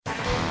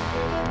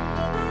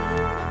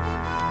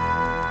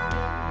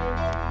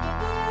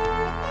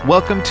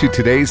Welcome to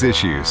Today's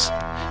Issues.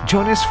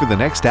 Join us for the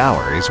next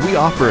hour as we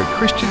offer a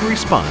Christian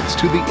response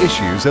to the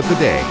issues of the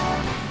day.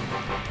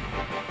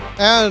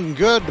 And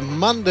good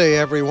Monday,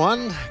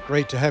 everyone.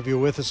 Great to have you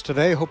with us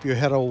today. Hope you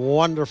had a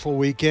wonderful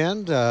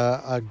weekend,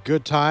 a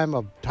good time,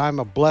 a time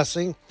of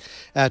blessing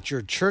at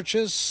your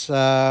churches.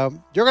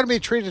 You're going to be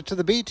treated to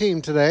the B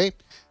team today.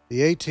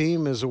 The A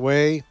team is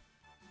away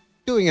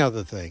doing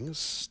other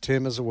things.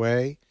 Tim is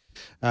away.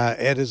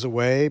 Ed is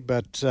away,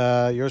 but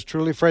yours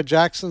truly, Fred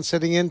Jackson,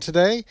 sitting in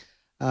today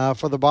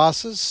for the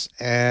bosses.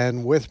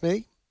 And with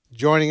me,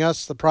 joining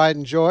us, the pride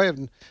and joy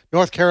of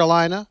North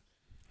Carolina,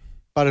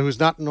 but who's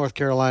not in North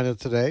Carolina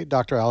today,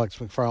 Dr. Alex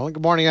McFarland.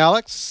 Good morning,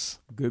 Alex.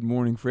 Good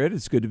morning, Fred.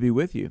 It's good to be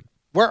with you.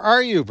 Where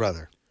are you,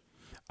 brother?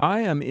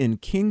 I am in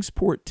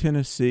Kingsport,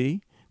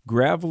 Tennessee,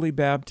 Gravelly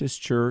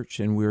Baptist Church,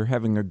 and we're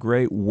having a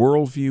great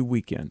Worldview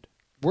weekend.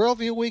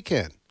 Worldview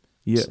weekend.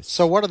 Yes.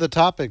 So what are the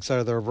topics?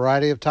 Are there a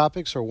variety of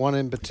topics or one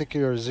in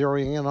particular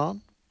zeroing in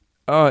on?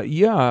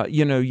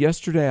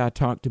 Yesterday I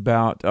talked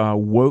about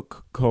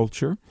woke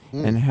culture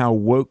and how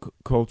woke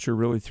culture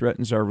really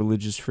threatens our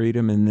religious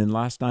freedom. And then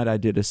last night I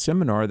did a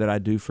seminar that I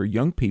do for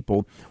young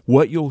people,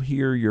 what you'll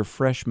hear your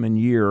freshman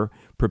year,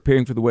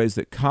 preparing for the ways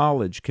that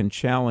college can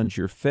challenge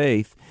your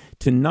faith.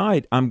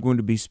 Tonight I'm going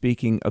to be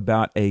speaking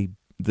about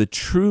the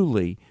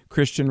truly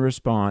Christian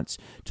response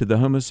to the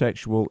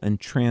homosexual and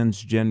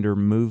transgender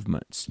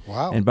movements.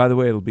 Wow. And by the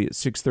way, it'll be at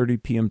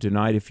 6:30 p.m.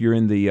 tonight. If you're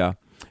in the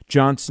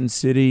Johnson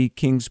City,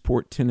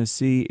 Kingsport,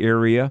 Tennessee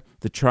area,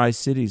 the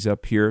Tri-Cities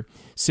up here,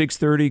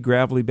 6:30,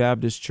 Gravelly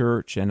Baptist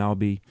Church, and I'll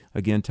be,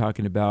 again,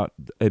 talking about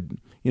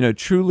a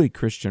truly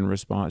Christian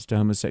response to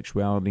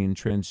homosexuality and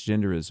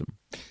transgenderism.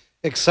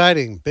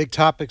 Exciting. Big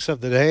topics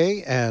of the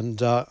day,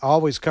 and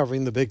always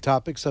covering the big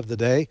topics of the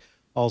day.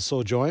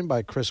 Also joined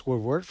by Chris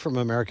Woodward from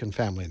American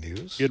Family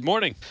News. Good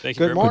morning. Thank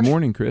you very much. Good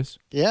morning, Chris.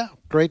 Yeah,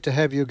 great to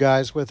have you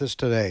guys with us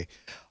today.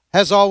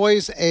 As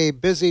always, a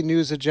busy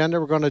news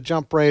agenda. We're going to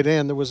jump right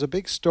in. There was a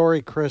big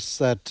story, Chris,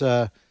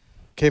 that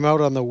came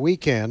out on the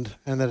weekend,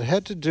 and that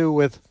had to do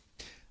with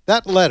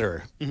that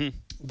letter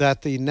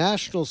that the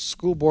National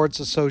School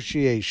Boards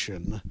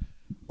Association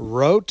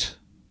wrote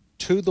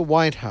to the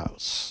White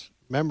House.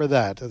 Remember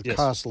that? It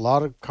caused a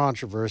lot of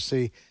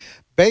controversy.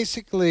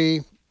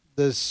 Basically,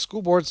 the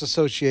School Boards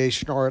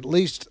Association, or at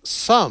least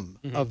some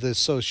of the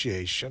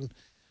association,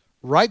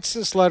 writes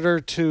this letter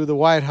to the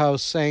White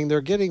House saying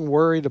they're getting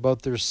worried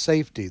about their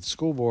safety, the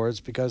school boards,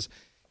 because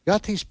you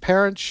got these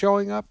parents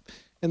showing up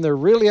and they're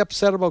really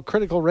upset about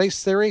critical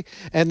race theory,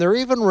 and they're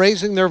even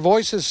raising their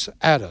voices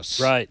at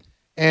us. Right.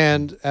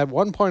 And at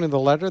one point in the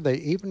letter, they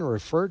even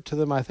referred to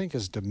them, I think,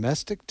 as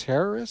domestic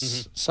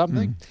terrorists,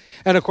 something.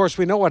 And, of course,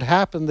 we know what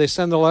happened. They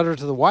send the letter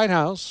to the White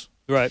House.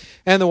 Right.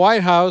 And the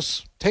White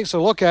House takes a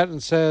look at it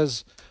and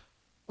says,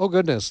 oh,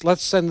 goodness,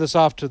 let's send this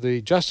off to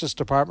the Justice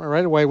Department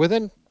right away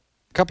within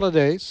a couple of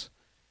days.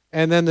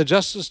 And then the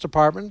Justice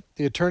Department,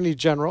 the Attorney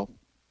General,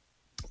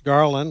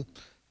 Garland,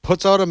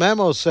 puts out a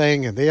memo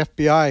saying the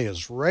FBI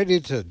is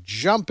ready to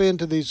jump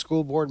into these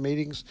school board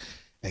meetings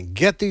and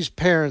get these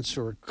parents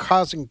who are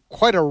causing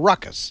quite a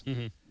ruckus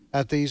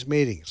at these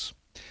meetings.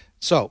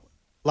 So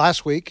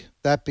last week,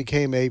 that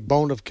became a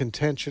bone of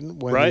contention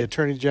when the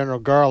Attorney General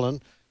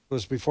Garland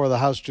was before the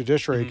House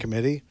Judiciary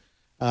Committee.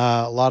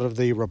 A lot of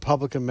the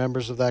Republican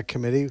members of that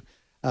committee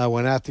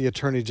went at the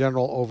Attorney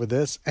General over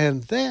this.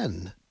 And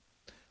then,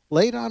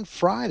 late on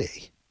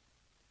Friday,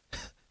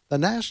 the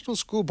National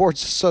School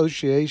Boards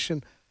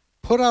Association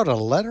put out a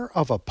letter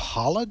of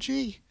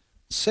apology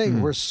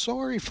saying we're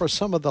sorry for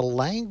some of the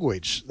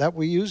language that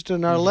we used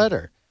in our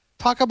letter.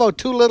 Talk about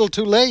too little,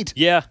 too late.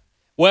 Yeah.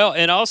 Well,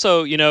 and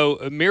also,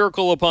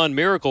 miracle upon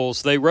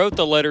miracles, they wrote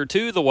the letter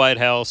to the White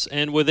House,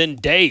 and within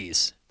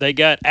days, they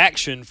got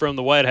action from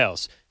the White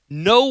House.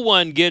 No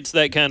one gets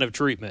that kind of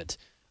treatment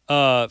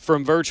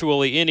from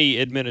virtually any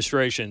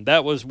administration.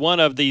 That was one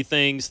of the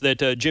things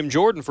that Jim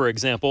Jordan, for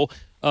example,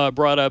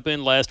 brought up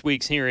in last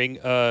week's hearing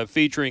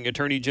featuring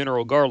Attorney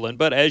General Garland.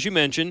 But as you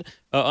mentioned,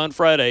 on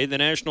Friday, the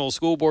National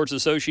School Boards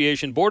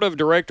Association Board of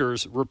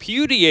Directors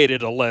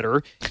repudiated a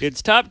letter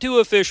its top two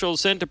officials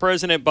sent to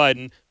President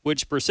Biden,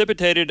 which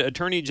precipitated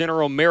Attorney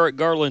General Merrick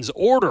Garland's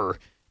order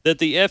that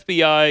the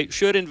FBI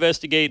should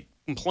investigate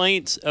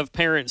complaints of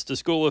parents to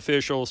school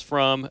officials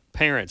from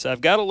parents.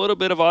 I've got a little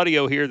bit of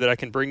audio here that I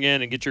can bring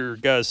in and get your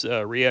guys'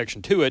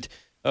 reaction to it.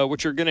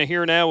 What you're going to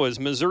hear now is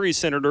Missouri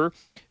Senator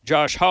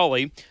Josh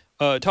Hawley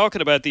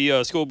talking about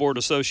the School Board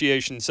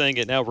Association, saying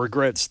it now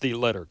regrets the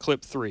letter.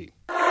 Clip 3.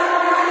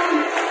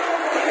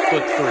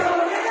 Clip 3.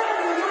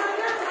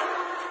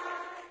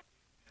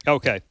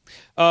 Okay.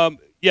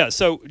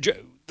 So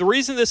the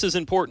reason this is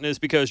important is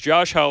because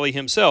Josh Hawley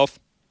himself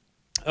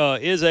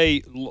is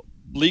a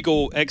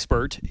legal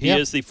expert. He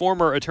is the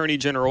former Attorney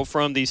General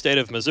from the state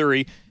of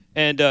Missouri.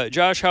 And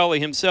Josh Hawley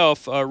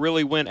himself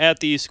really went at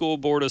the School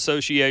Board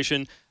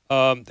Association.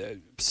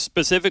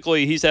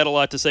 Specifically, he's had a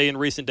lot to say in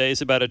recent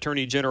days about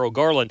Attorney General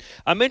Garland.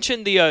 I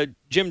mentioned the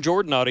Jim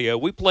Jordan audio.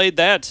 We played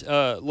that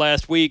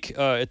last week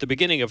at the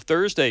beginning of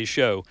Thursday's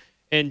show.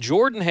 And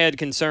Jordan had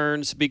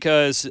concerns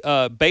because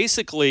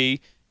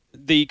basically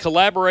the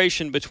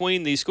collaboration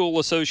between the school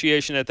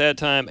association at that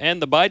time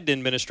and the Biden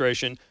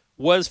administration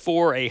was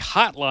for a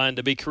hotline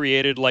to be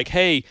created like,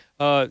 hey,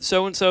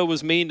 so-and-so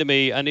was mean to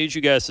me. I need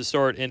you guys to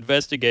start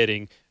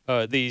investigating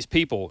these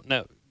people.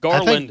 Now,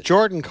 Garland... I think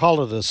Jordan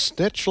called it a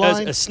snitch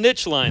line. A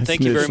snitch line.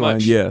 Thank you very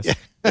much. Yes.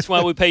 That's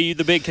why we pay you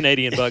the big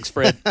Canadian bucks,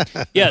 Fred.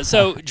 Yeah,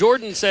 so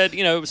Jordan said,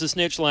 it was a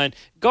snitch line.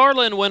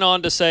 Garland went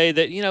on to say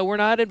that, we're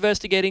not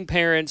investigating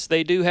parents.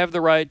 They do have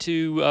the right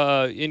to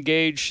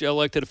engage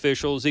elected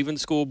officials, even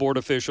school board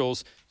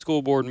officials,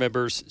 school board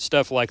members,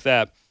 stuff like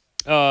that.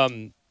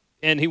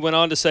 And he went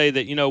on to say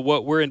that,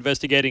 what we're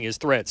investigating is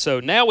threats. So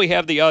now we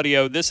have the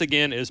audio. This,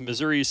 again, is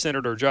Missouri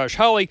Senator Josh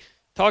Hawley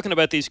talking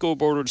about the School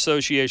Board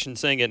Association,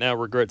 saying it now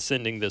regrets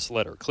sending this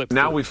letter.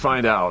 Now we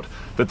find out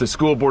that the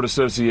School Board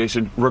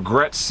Association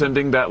regrets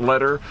sending that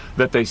letter,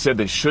 that they said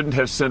they shouldn't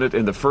have sent it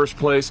in the first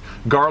place.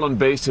 Garland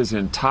based his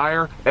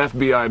entire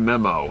FBI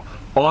memo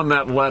on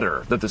that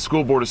letter that the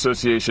School Board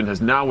Association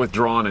has now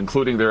withdrawn,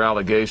 including their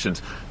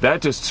allegations.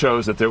 That just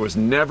shows that there was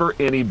never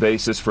any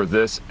basis for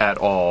this at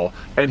all,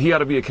 and he ought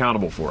to be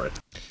accountable for it.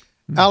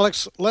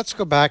 Alex, let's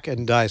go back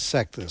and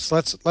dissect this.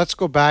 Let's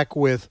go back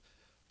with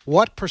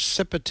what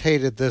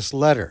precipitated this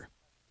letter.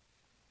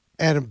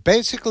 And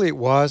basically it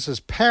was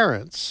as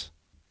parents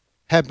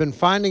had been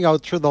finding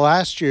out through the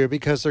last year,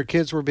 because their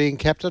kids were being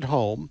kept at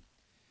home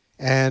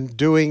and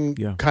doing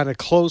kind of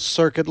closed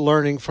circuit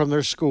learning from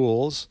their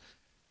schools.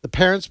 The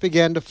parents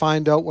began to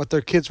find out what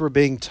their kids were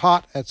being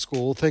taught at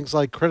school, things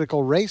like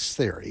critical race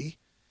theory.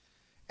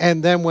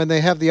 And then when they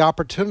have the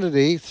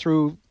opportunity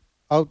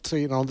throughout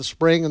the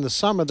spring and the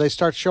summer, they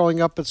start showing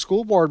up at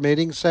school board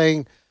meetings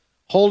saying,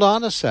 hold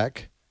on a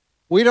sec,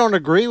 we don't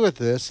agree with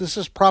this. This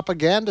is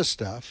propaganda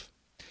stuff.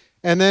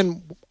 And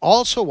then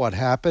also what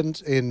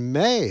happened in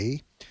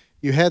May,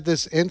 you had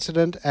this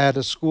incident at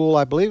a school,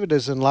 I believe it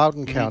is in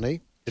Loudoun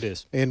County. It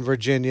is. In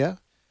Virginia,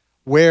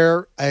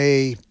 where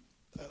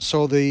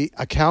so the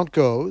account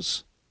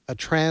goes, a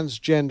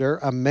transgender,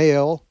 a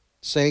male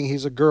saying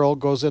he's a girl,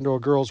 goes into a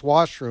girl's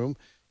washroom,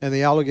 and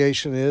the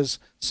allegation is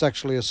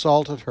sexually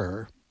assaulted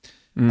her.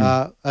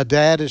 A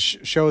dad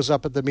shows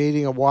up at the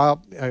meeting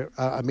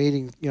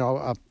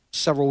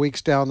several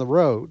weeks down the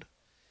road,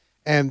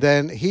 and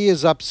then he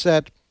is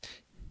upset.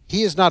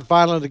 He is not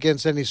violent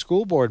against any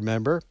school board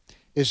member.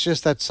 It's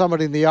just that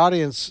somebody in the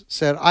audience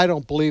said, I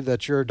don't believe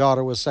that your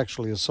daughter was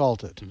sexually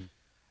assaulted.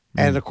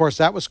 And of course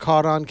that was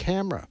caught on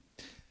camera.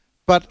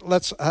 But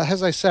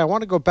as I say, I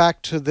want to go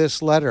back to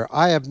this letter.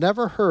 I have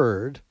never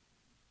heard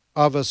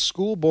of a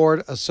school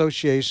board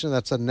association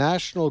that's a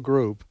national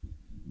group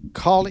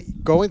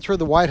going through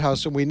the White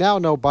House. And we now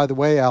know, by the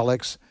way,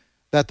 Alex,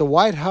 that the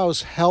White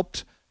House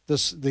helped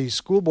the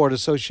School Board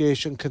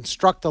Association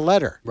construct the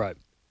letter. Right.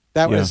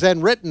 That was then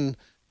written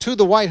to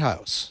the White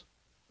House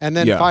and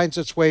then finds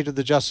its way to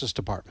the Justice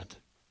Department.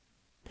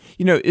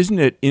 Isn't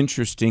it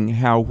interesting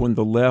how when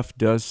the left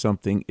does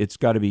something, it's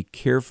got to be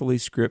carefully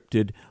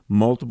scripted,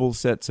 multiple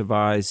sets of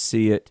eyes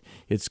see it,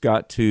 it's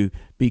got to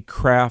be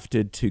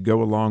crafted to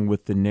go along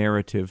with the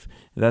narrative.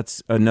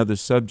 That's another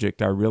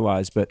subject, I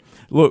realize. But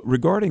look,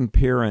 regarding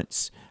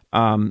parents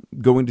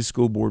going to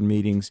school board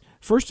meetings,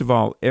 first of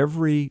all,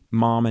 every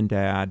mom and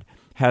dad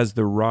has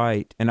the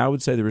right, and I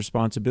would say the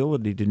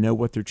responsibility, to know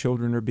what their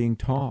children are being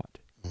taught.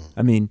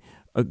 I mean,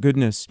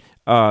 goodness,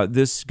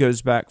 this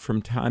goes back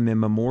from time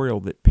immemorial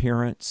that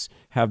parents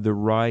have the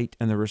right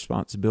and the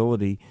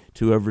responsibility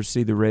to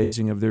oversee the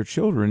raising of their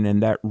children,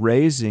 and that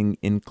raising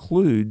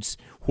includes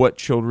what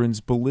children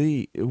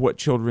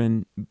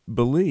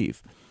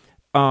believe.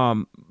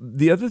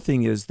 The other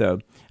thing is, though,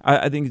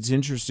 I think it's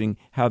interesting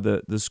how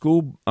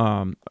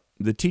the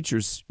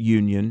teachers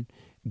union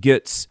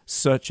gets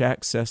such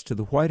access to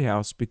the White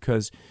House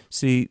because,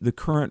 see, the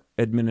current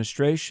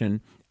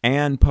administration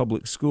and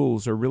public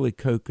schools are really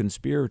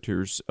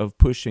co-conspirators of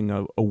pushing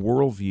a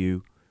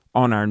worldview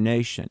on our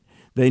nation.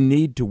 They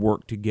need to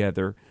work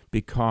together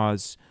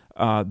because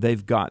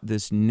they've got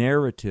this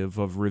narrative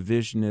of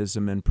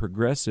revisionism and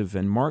progressive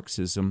and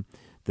Marxism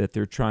that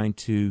they're trying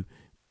to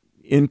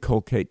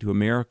inculcate to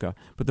America.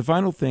 But the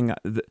final thing,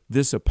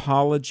 this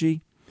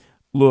apology,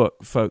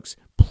 look, folks,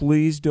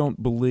 please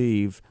don't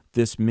believe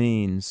this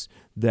means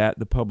that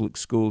the public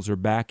schools are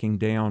backing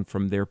down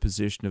from their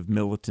position of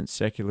militant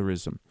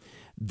secularism.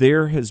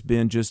 There has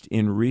been, just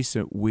in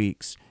recent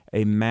weeks,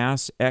 a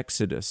mass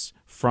exodus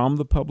from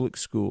the public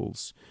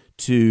schools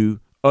to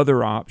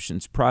other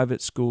options: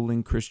 private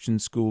schooling, Christian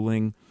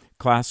schooling,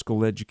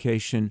 classical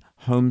education,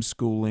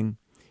 homeschooling.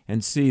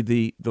 And see,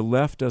 the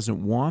left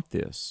doesn't want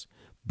this,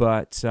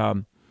 but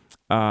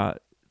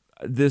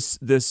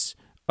this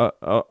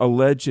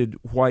alleged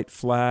white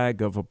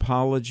flag of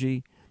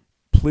apology,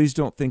 please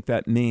don't think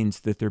that means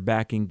that they're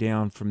backing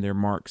down from their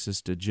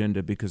Marxist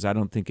agenda, because I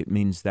don't think it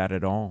means that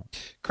at all.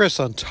 Chris,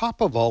 on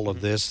top of all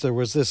of this, there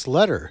was this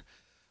letter,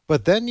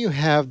 but then you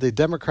have the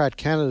Democrat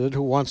candidate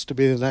who wants to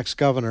be the next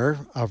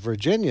governor of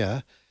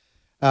Virginia,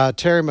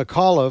 Terry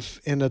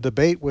McAuliffe, in a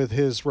debate with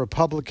his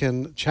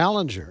Republican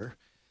challenger,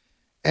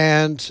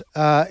 and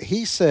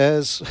he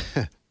says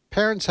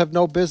parents have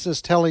no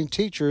business telling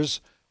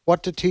teachers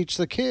what to teach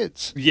the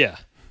kids. Yeah.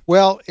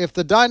 Well, if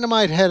the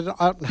dynamite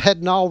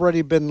hadn't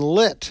already been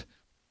lit,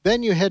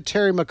 then you had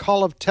Terry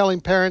McAuliffe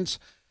telling parents,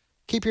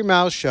 keep your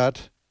mouth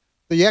shut.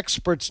 The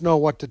experts know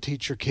what to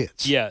teach your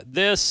kids. Yeah,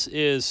 this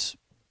is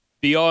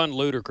beyond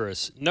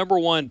ludicrous. Number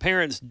one,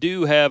 parents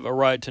do have a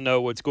right to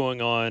know what's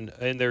going on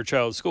in their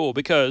child's school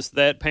because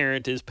that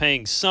parent is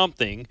paying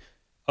something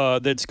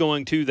that's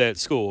going to that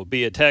school,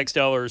 be it tax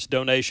dollars,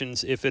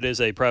 donations, if it is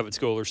a private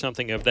school or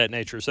something of that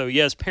nature. So,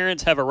 yes,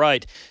 parents have a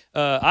right.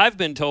 I've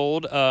been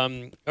told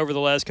over the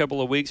last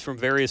couple of weeks from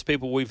various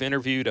people we've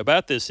interviewed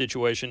about this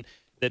situation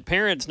that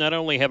parents not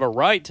only have a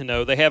right to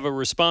know, they have a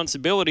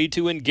responsibility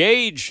to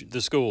engage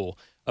the school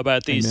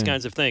about these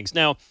kinds of things.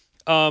 Now,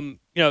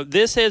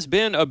 this has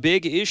been a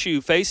big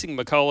issue facing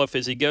McAuliffe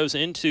as he goes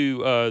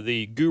into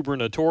the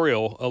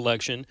gubernatorial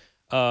election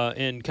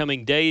in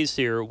coming days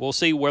here. We'll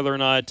see whether or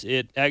not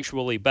it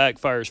actually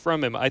backfires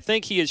from him. I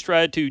think he has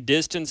tried to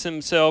distance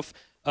himself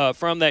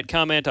from that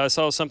comment. I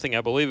saw something,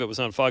 I believe it was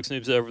on Fox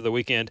News over the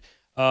weekend,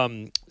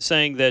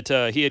 saying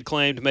that he had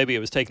claimed maybe it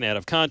was taken out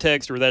of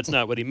context or that's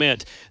not what he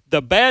meant.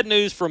 The bad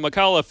news for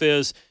McAuliffe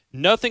is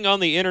nothing on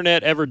the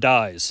internet ever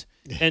dies.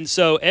 And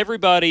so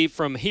everybody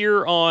from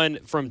here on,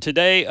 from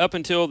today up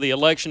until the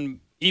election,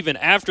 even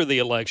after the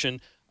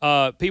election,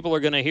 people are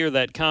going to hear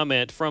that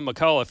comment from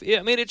McAuliffe.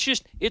 I mean,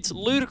 it's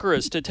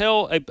ludicrous to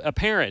tell a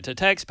parent, a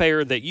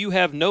taxpayer, that you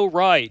have no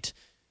right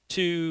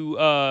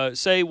to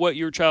say what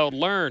your child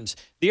learns.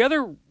 The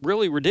other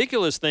really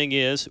ridiculous thing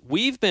is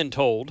we've been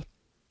told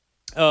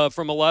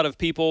from a lot of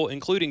people,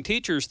 including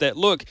teachers, that,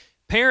 look,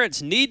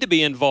 parents need to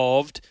be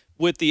involved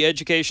with the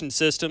education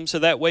system so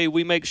that way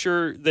we make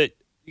sure that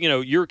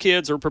your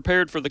kids are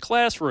prepared for the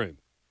classroom.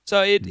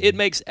 So it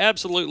makes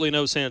absolutely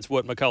no sense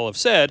what McAuliffe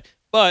said,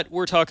 but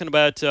we're talking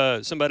about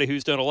somebody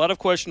who's done a lot of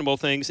questionable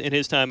things in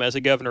his time as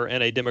a governor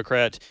and a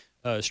Democrat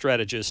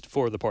strategist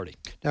for the party.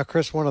 Now,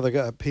 Chris, one of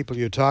the people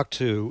you talked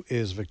to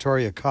is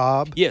Victoria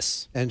Cobb.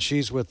 Yes. And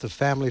she's with the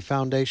Family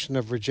Foundation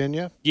of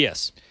Virginia.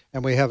 Yes.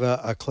 And we have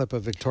a clip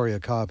of Victoria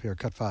Cobb here,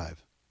 cut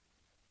 5.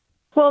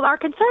 Well, our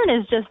concern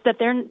is just that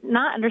they're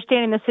not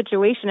understanding the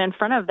situation in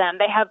front of them.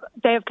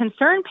 They have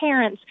concerned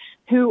parents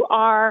who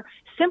are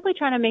simply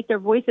trying to make their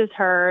voices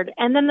heard,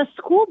 and then the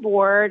school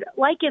board,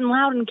 like in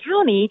Loudoun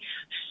County,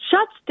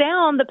 shuts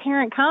down the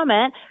parent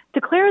comment,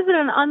 declares it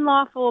an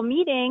unlawful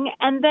meeting,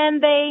 and then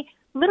they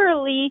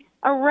literally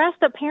arrest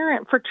a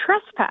parent for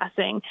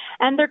trespassing.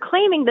 And they're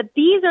claiming that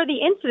these are the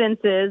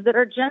incidences that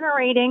are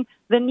generating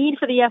the need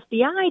for the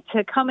FBI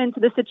to come into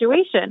the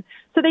situation.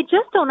 So they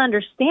just don't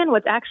understand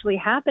what's actually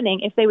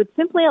happening. If they would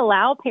simply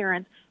allow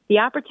parents the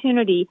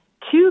opportunity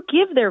to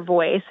give their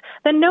voice,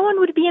 then no one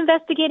would be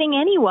investigating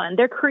anyone.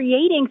 They're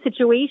creating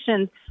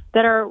situations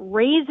that are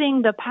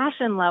raising the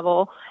passion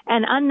level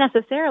and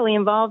unnecessarily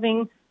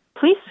involving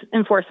police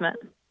enforcement.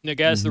 Now,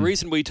 guys, the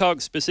reason we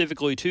talked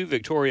specifically to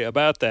Victoria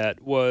about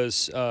that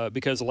was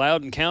because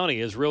Loudoun County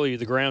is really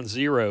the ground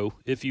zero,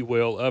 if you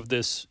will, of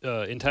this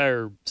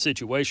entire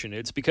situation.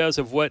 It's because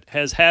of what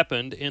has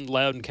happened in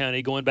Loudoun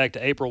County going back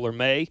to April or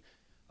May,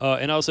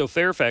 and also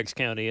Fairfax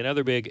County,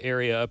 another big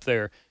area up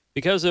there.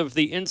 Because of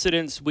the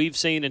incidents we've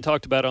seen and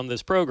talked about on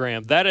this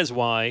program, that is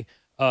why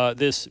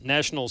this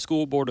National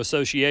School Board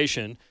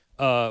Association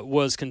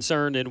was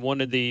concerned and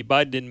wanted the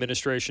Biden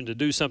administration to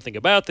do something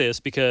about this,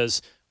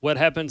 because what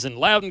happens in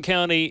Loudoun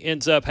County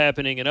ends up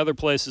happening in other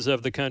places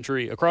of the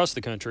country, across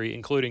the country,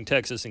 including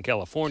Texas and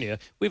California.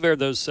 We've aired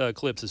those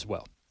clips as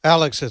well.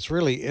 Alex, it's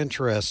really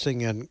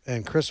interesting,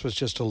 and Chris was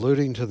just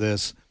alluding to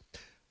this.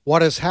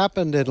 What has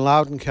happened in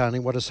Loudoun County,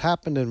 what has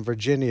happened in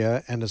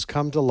Virginia, and has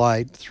come to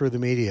light through the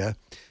media,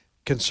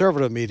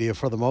 conservative media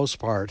for the most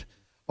part,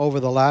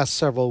 over the last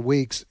several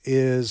weeks,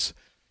 is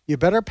you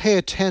better pay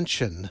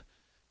attention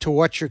to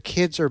what your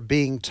kids are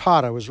being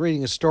taught. I was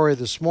reading a story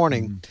this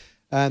morning,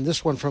 and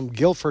this one from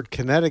Guilford,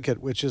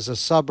 Connecticut, which is a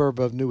suburb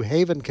of New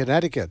Haven,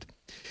 Connecticut.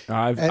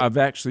 I've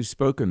actually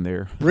spoken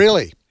there.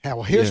 Really?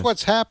 Well, here's Yes.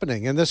 what's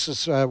happening, and this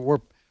is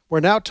we're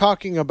now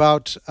talking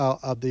about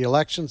the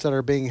elections that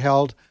are being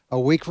held a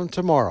week from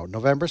tomorrow,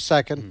 November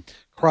 2nd,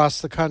 across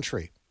the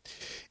country.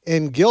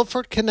 In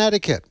Guilford,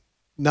 Connecticut,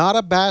 not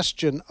a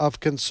bastion of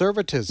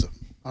conservatism,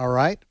 all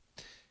right?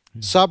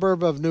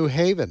 Suburb of New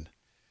Haven.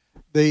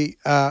 There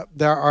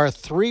are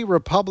 3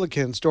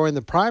 Republicans during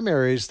the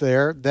primaries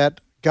there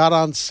that got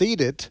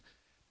unseated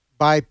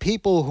by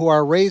people who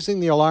are raising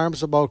the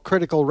alarms about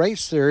critical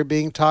race theory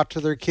being taught to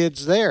their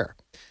kids there.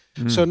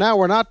 So now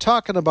we're not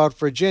talking about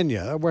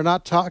Virginia. We're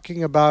not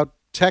talking about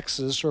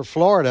Texas or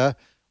Florida.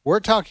 We're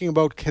talking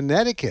about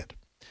Connecticut,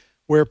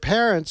 where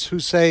parents who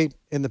say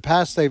in the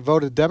past they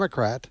voted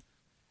Democrat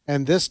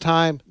and this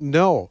time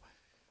no.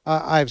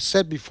 I've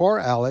said before,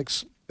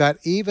 Alex, that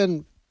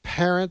even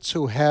parents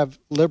who have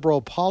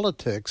liberal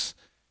politics,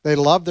 they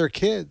love their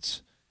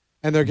kids.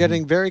 And they're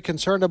getting very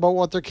concerned about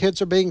what their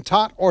kids are being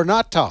taught or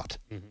not taught.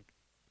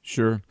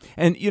 Sure.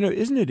 And,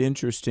 isn't it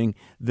interesting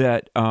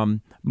that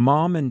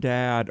mom and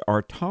dad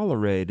are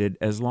tolerated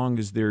as long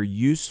as they're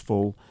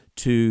useful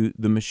to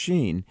the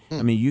machine.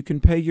 I mean, you can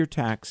pay your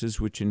taxes,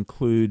 which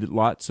include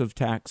lots of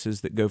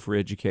taxes that go for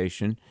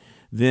education.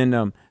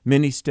 Then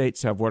many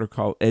states have what are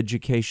called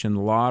education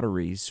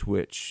lotteries,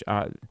 which,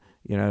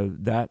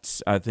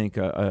 that's, I think,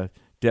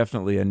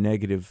 definitely a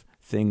negative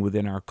thing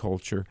within our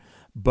culture.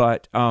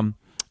 But,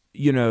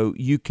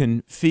 you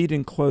can feed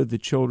and clothe the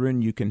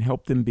children. You can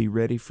help them be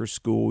ready for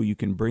school. You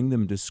can bring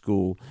them to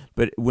school.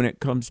 But when it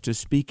comes to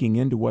speaking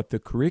into what the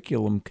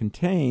curriculum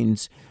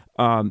contains,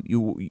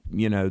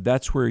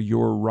 that's where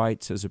your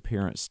rights as a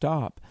parent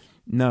stop.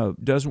 No,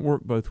 it doesn't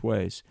work both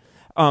ways.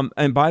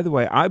 And by the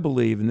way, I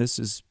believe, and this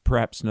is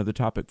perhaps another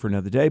topic for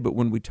another day, but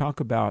when we talk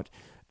about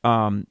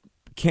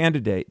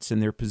candidates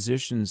and their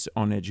positions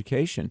on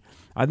education,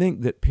 I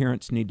think that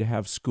parents need to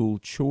have school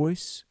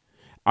choice.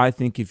 I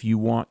think if you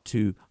want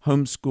to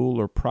homeschool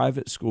or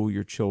private school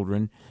your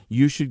children,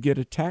 you should get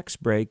a tax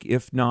break.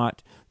 If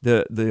not,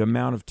 the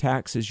amount of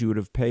taxes you would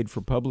have paid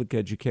for public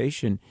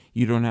education,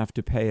 you don't have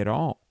to pay at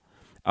all.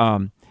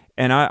 And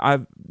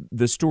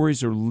the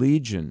stories are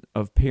legion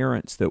of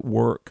parents that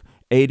work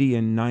 80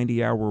 and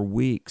 90-hour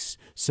weeks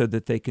so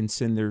that they can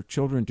send their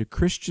children to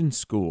Christian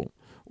school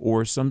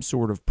or some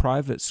sort of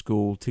private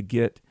school to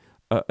get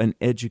an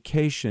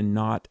education,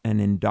 not an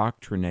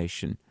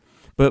indoctrination.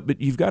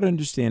 But you've got to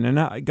understand,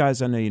 and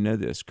guys, I know you know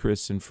this,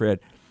 Chris and Fred,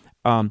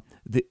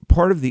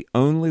 part of the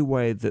only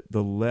way that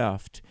the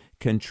left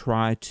can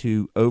try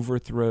to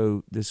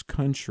overthrow this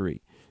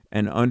country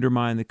and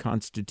undermine the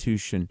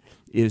Constitution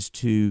is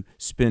to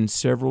spend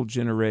several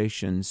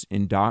generations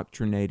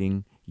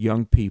indoctrinating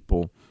young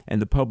people,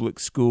 and the public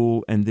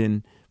school and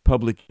then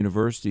public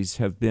universities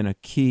have been a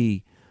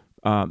key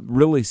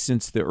really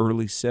since the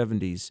early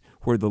 70s,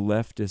 where the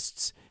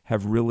leftists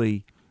have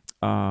really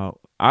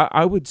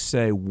I would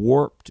say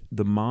warped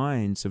the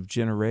minds of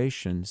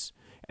generations.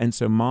 And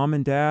so mom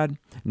and dad,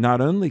 not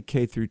only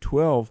K through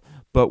 12,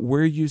 but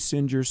where you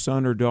send your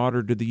son or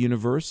daughter to the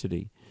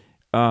university.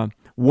 I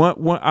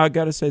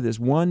got to say this,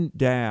 one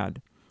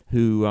dad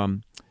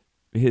who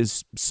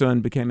his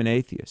son became an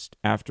atheist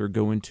after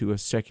going to a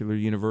secular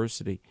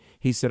university.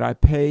 He said, I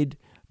paid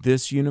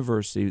this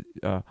university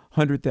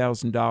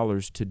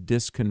 $100,000 to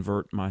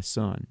disconvert my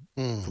son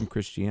from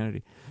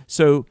Christianity.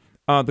 So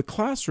the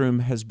classroom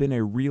has been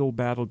a real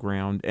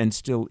battleground and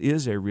still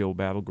is a real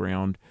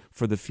battleground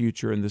for the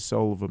future and the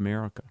soul of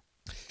America.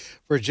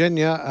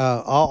 Virginia,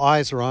 all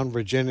eyes are on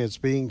Virginia. It's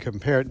being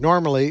compared.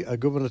 Normally, a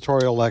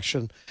gubernatorial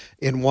election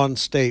in one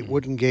state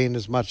wouldn't gain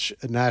as much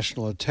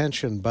national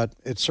attention, but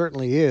it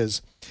certainly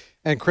is.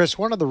 And Chris,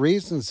 one of the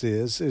reasons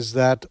is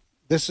that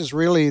this is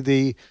really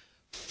the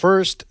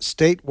first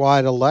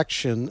statewide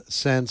election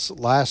since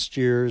last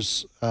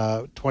year's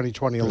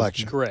 2020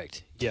 election.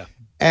 Correct. Yeah.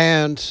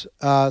 And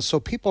so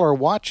people are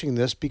watching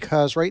this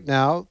because right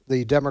now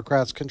the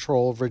Democrats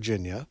control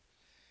Virginia.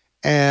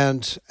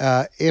 And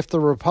if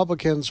the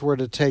Republicans were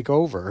to take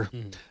over,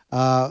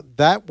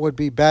 that would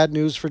be bad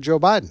news for Joe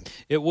Biden.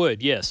 It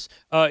would, yes.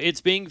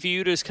 It's being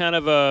viewed as kind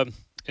of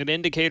an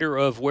indicator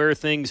of where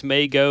things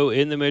may go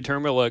in the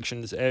midterm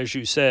elections, as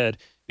you said,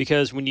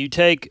 because when you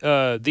take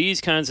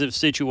these kinds of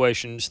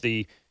situations,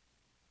 the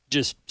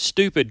just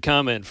stupid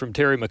comment from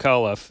Terry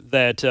McAuliffe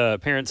that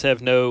parents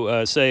have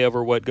no say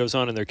over what goes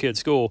on in their kids'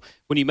 school,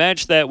 when you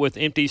match that with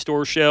empty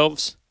store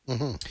shelves,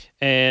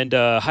 and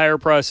higher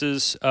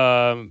prices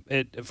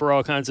for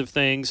all kinds of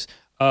things,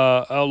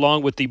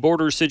 along with the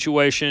border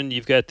situation,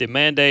 you've got the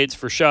mandates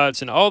for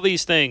shots and all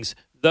these things.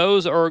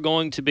 Those are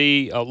going to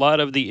be a lot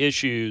of the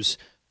issues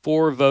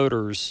for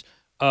voters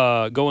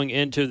going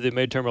into the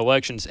midterm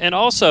elections. And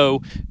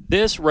also,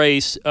 this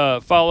race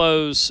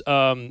follows,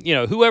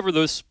 whoever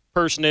this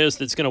person is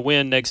that's going to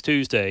win next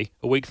Tuesday,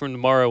 a week from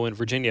tomorrow in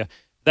Virginia.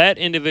 That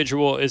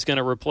individual is going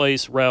to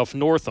replace Ralph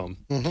Northam.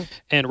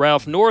 And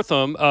Ralph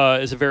Northam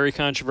is a very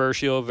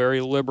controversial,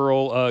 very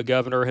liberal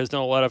governor, has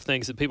done a lot of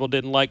things that people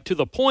didn't like, to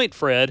the point,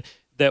 Fred,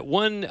 that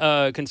one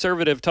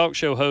conservative talk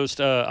show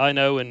host I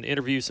know and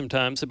interview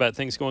sometimes about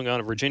things going on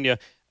in Virginia,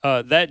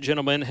 that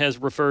gentleman has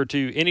referred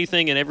to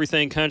anything and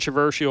everything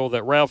controversial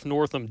that Ralph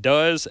Northam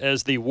does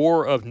as the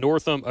War of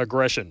Northam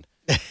aggression.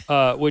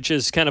 Which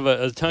is kind of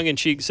a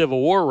tongue-in-cheek Civil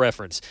War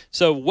reference.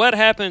 So what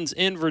happens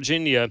in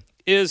Virginia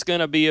is going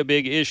to be a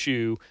big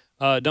issue.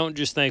 Don't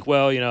just think,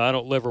 well, I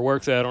don't live or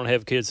work there. I don't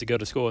have kids to go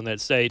to school in that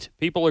state.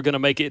 People are going to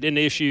make it an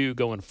issue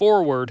going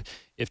forward.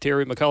 If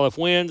Terry McAuliffe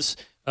wins,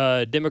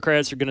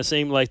 Democrats are going to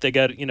seem like they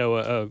got,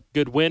 a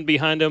good win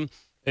behind them.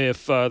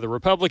 If the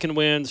Republican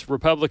wins,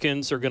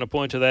 Republicans are going to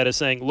point to that as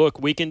saying, look,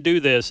 we can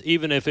do this,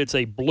 even if it's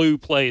a blue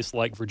place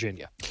like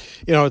Virginia.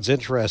 It's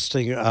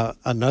interesting.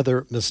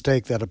 Another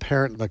mistake that a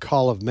parent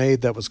McAuliffe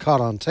made that was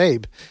caught on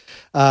tape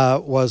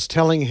was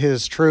telling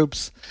his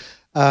troops,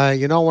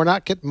 we're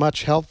not getting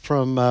much help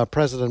from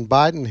President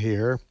Biden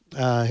here.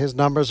 His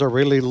numbers are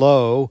really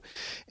low,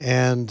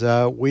 and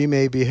we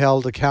may be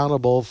held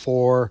accountable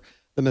for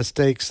the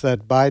mistakes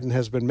that Biden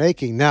has been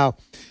making. Now,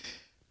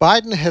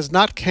 Biden has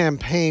not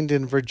campaigned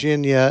in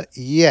Virginia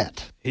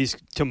yet. He's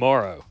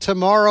tomorrow.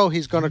 Tomorrow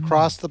he's going to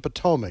cross the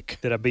Potomac.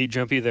 Did I beat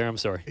Jumpy there? I'm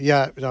sorry.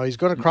 Yeah, no, he's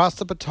going to cross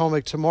the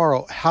Potomac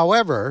tomorrow.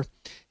 However,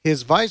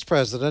 his vice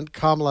president,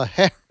 Kamala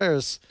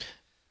Harris,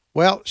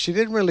 well, she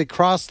didn't really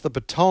cross the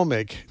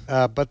Potomac,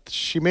 but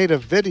she made a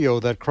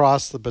video that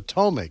crossed the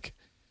Potomac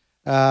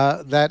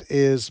that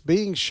is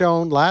being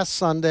shown last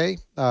Sunday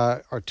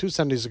or 2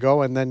 Sundays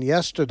ago, and then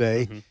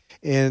yesterday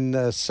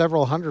in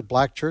several hundred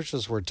black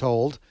churches, we're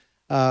told.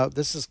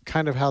 This is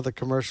kind of how the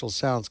commercial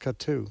sounds. Cut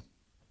 2.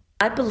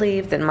 I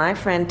believe that my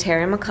friend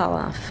Terry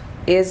McAuliffe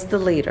is the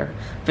leader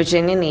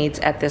Virginia needs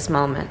at this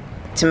moment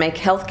to make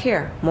health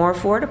care more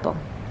affordable,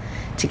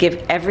 to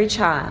give every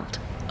child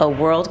a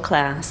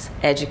world-class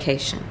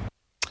education.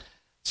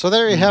 So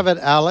there you have it,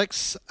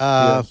 Alex.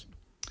 Yes.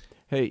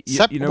 Hey,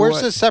 where's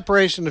what? the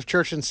separation of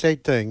church and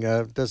state thing?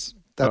 Does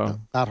that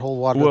not hold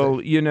water? Well,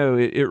 there?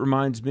 it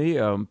reminds me,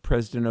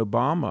 President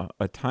Obama,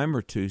 a time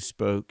or two,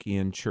 spoke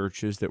in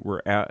churches that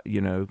were,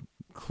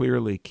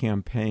 clearly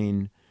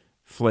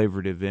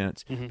campaign-flavored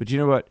events. But you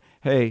know what?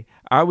 Hey,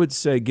 I would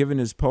say, given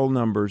his poll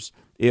numbers,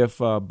 if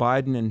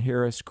Biden and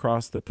Harris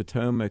cross the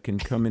Potomac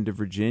and come into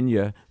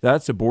Virginia,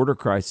 that's a border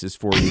crisis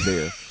for you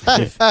there.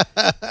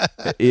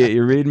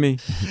 You read me?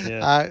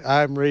 Yeah.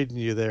 I'm reading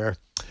you there.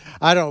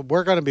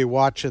 We're going to be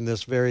watching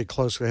this very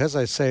closely. As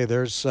I say,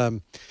 there's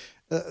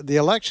the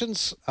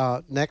elections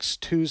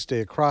next Tuesday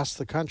across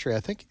the country.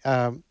 I think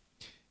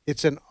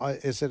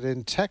is it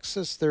in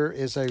Texas? There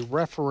is a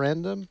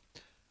referendum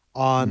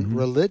on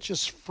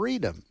religious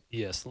freedom.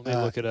 Yes, let me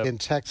look it up. In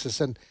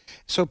Texas. And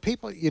so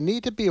people, you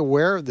need to be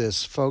aware of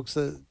this, folks.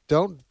 That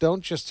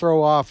don't just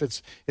throw off.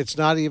 It's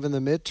not even the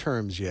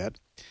midterms yet.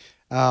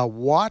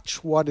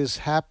 Watch what is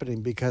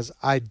happening, because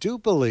I do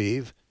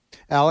believe,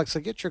 Alex, I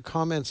get your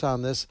comments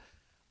on this.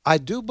 I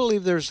do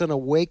believe there's an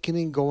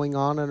awakening going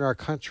on in our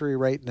country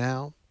right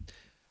now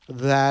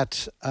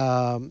that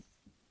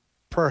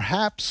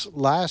perhaps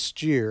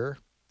last year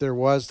there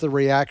was the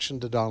reaction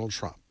to Donald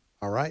Trump,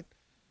 all right?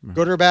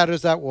 Good or bad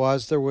as that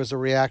was, there was a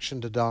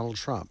reaction to Donald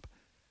Trump.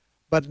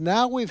 But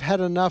now we've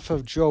had enough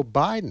of Joe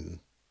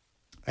Biden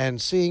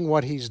and seeing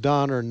what he's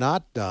done or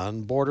not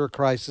done, border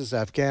crisis,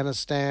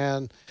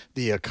 Afghanistan,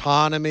 the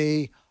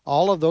economy,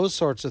 all of those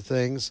sorts of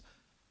things.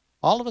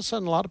 All of a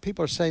sudden, a lot of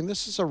people are saying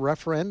this is a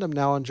referendum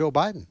now on Joe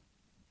Biden.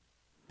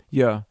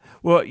 Yeah.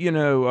 Well,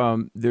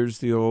 there's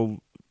the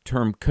old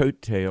term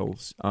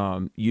coattails.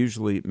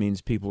 Usually it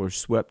means people are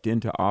swept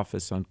into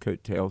office on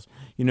coattails.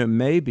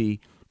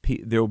 Maybe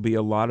there'll be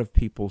a lot of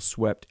people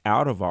swept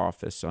out of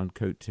office on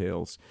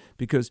coattails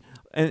because,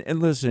 and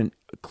listen,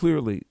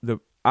 clearly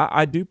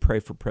I do pray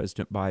for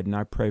President Biden.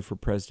 I pray for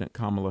President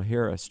Kamala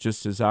Harris,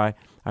 just as I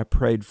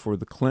prayed for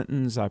the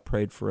Clintons. I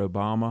prayed for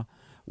Obama.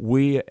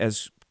 We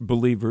as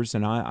believers,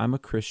 and I'm a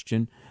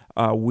Christian,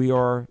 we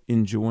are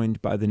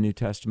enjoined by the New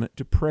Testament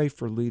to pray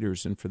for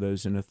leaders and for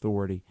those in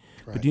authority.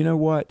 Right. But you know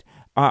what?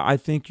 I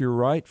think you're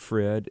right,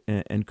 Fred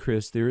and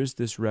Chris. There is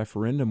this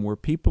referendum where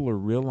people are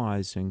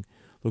realizing,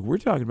 look, we're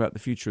talking about the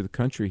future of the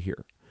country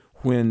here.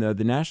 When the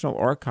National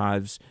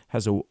Archives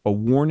has a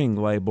warning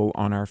label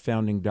on our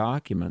founding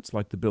documents,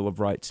 like the Bill of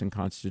Rights and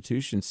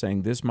Constitution,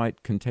 saying this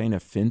might contain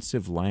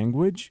offensive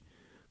language,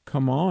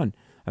 come on.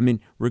 I mean,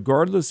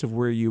 regardless of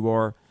where you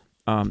are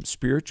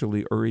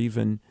spiritually or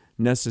even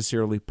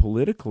necessarily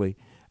politically,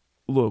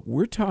 look,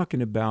 we're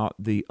talking about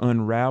the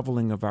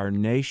unraveling of our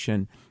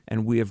nation,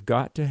 and we have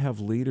got to have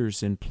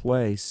leaders in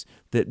place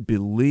that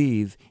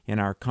believe in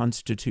our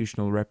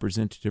constitutional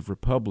representative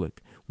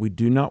republic. We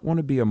do not want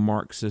to be a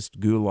Marxist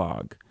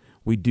gulag.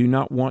 We do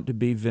not want to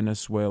be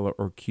Venezuela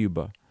or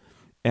Cuba.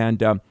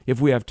 And if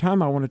we have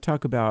time, I want to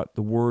talk about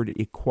the word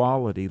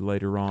equality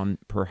later on,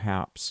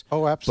 perhaps.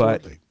 Oh,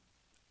 absolutely.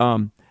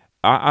 But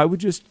I would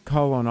just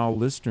call on all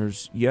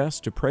listeners, yes,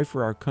 to pray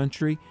for our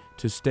country,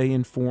 to stay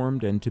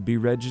informed, and to be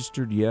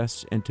registered,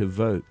 yes, and to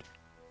vote.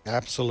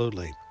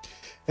 Absolutely.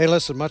 Hey,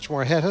 listen, much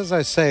more ahead. As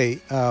I say,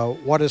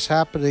 what is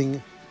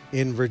happening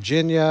in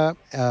Virginia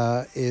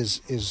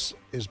is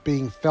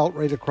being felt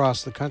right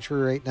across the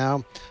country right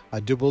now. I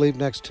do believe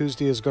next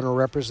Tuesday is going to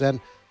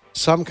represent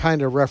some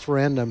kind of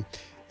referendum.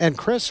 And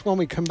Chris, when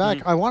we come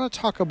back, I want to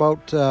talk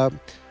about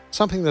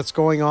something that's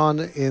going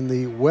on in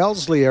the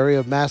Wellesley area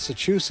of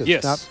Massachusetts,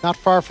 yes. not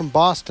far from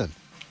Boston.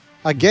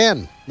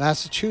 Again,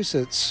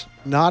 Massachusetts,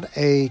 not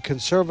a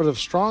conservative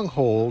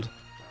stronghold,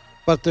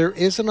 but there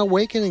is an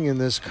awakening in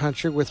this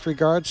country with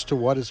regards to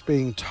what is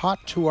being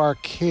taught to our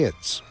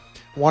kids.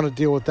 I want to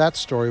deal with that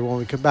story when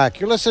we come back.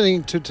 You're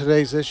listening to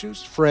Today's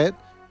Issues, Fred,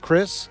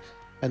 Chris,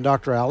 and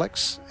Dr.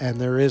 Alex, and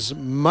there is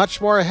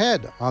much more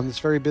ahead on this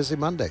very busy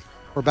Monday.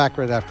 We're back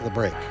right after the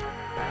break.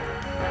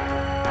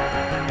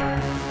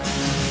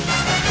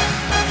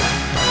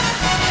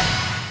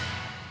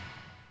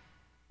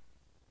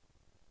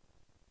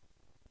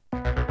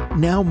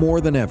 Now more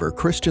than ever,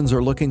 Christians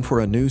are looking for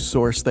a news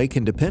source they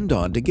can depend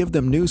on to give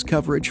them news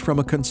coverage from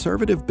a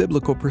conservative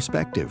biblical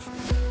perspective.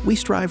 We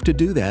strive to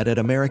do that at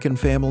American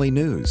Family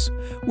News.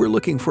 We're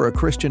looking for a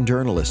Christian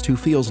journalist who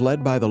feels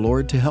led by the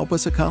Lord to help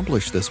us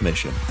accomplish this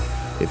mission.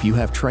 If you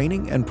have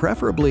training and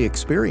preferably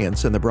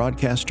experience in the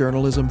broadcast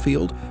journalism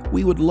field,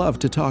 we would love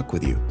to talk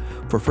with you.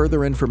 For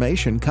further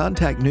information,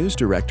 contact News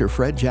Director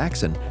Fred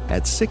Jackson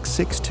at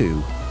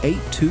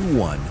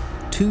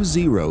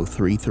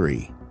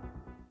 662-821-2033.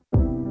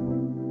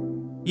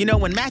 You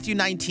know, in Matthew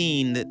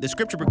 19, the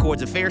scripture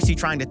records a Pharisee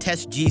trying to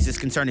test Jesus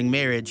concerning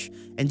marriage,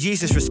 and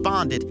Jesus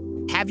responded,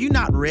 "Have you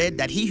not read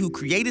that he who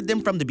created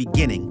them from the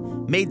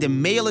beginning made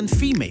them male and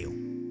female?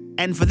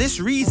 And for this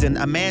reason,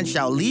 a man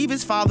shall leave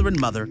his father and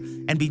mother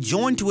and be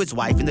joined to his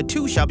wife, and the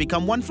two shall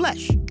become one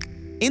flesh."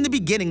 In the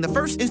beginning, the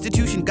first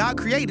institution God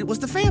created was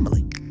the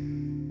family.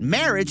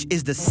 Marriage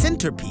is the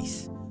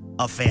centerpiece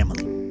of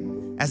family.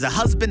 As a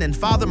husband and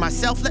father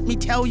myself, let me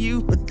tell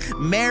you,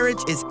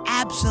 marriage is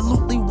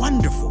absolutely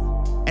wonderful.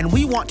 And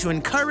we want to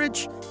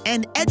encourage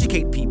and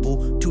educate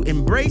people to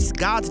embrace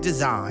God's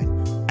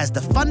design as the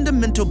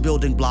fundamental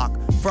building block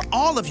for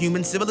all of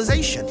human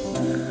civilization,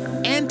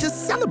 and to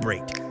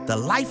celebrate the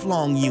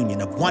lifelong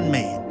union of one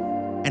man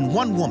and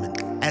one woman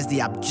as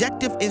the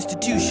objective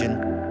institution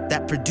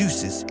that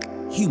produces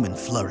human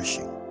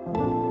flourishing.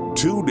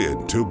 Tune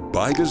in to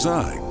By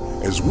Design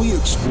as we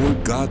explore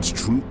God's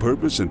true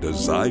purpose and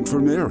design for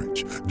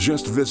marriage.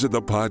 Just visit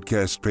the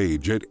podcast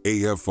page at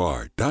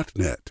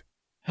afr.net.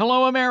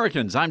 Hello,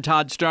 Americans. I'm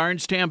Todd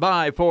Starnes. Stand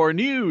by for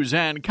news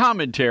and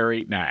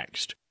commentary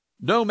next.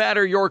 No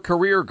matter your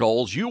career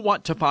goals, you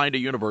want to find a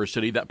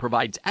university that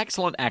provides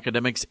excellent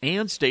academics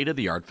and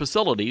state-of-the-art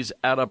facilities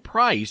at a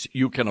price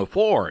you can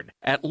afford.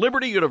 At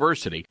Liberty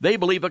University, they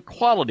believe a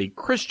quality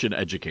Christian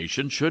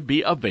education should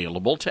be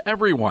available to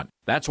everyone.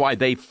 That's why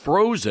they've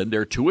frozen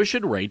their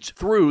tuition rates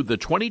through the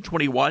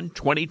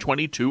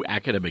 2021-2022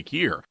 academic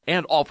year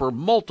and offer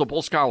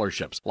multiple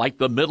scholarships, like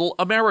the Middle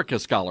America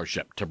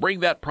Scholarship, to bring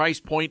that price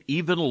point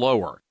even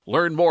lower.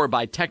 Learn more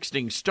by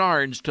texting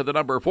STARNS to the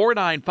number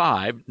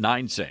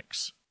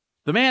 49596.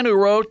 The man who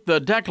wrote the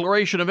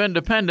Declaration of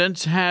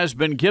Independence has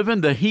been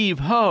given the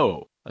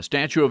heave-ho. A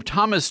statue of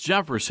Thomas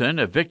Jefferson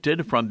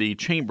evicted from the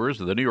chambers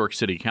of the New York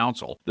City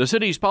Council. The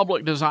city's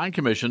Public Design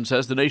Commission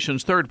says the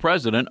nation's third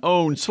president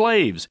owned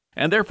slaves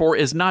and therefore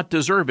is not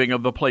deserving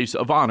of the place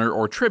of honor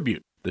or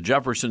tribute. The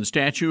Jefferson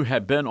statue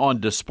had been on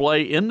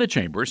display in the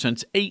chamber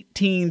since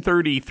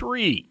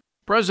 1833.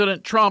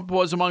 President Trump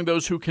was among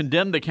those who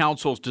condemned the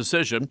council's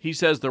decision. He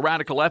says the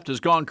radical left has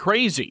gone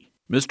crazy.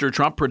 Mr.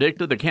 Trump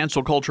predicted the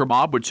cancel culture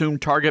mob would soon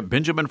target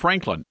Benjamin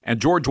Franklin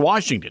and George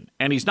Washington,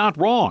 and he's not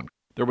wrong.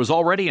 There was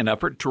already an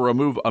effort to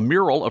remove a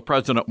mural of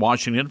President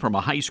Washington from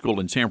a high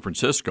school in San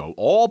Francisco,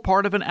 all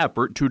part of an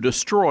effort to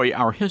destroy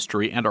our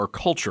history and our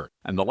culture.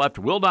 And the left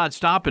will not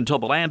stop until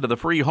the land of the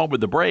free, home of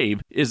the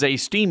brave, is a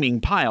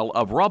steaming pile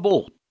of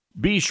rubble.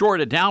 Be sure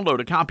to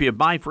download a copy of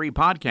my free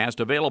podcast,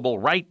 available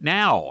right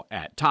now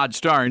at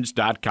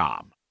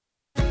toddstarnes.com.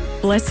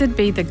 Blessed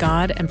be the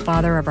God and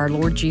Father of our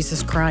Lord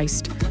Jesus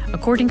Christ.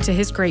 According to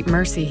his great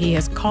mercy, he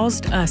has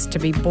caused us to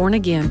be born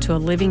again to a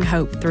living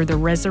hope through the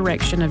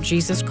resurrection of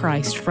Jesus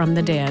Christ from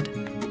the dead.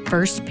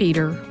 1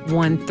 Peter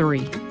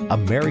 1:3.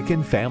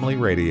 American Family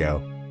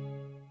Radio.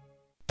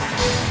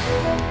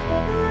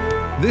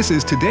 This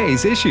is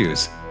today's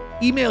issues.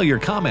 Email your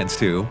comments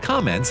to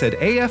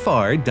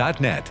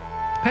comments@afr.net.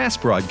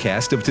 Past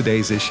broadcasts of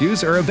today's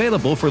issues are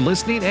available for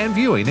listening and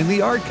viewing in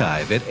the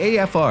archive at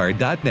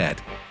afr.net.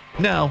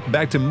 Now,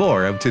 back to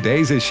more of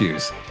today's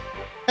issues.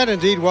 And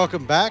indeed,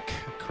 welcome back.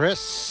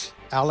 Chris,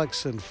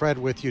 Alex, and Fred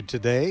with you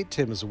today.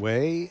 Tim is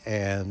away,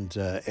 and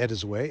Ed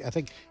is away. I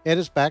think Ed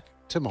is back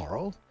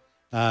tomorrow,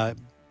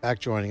 back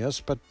joining us,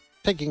 but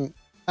taking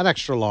an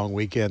extra long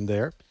weekend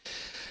there.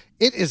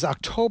 It is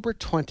October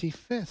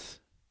 25th.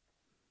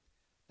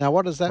 Now,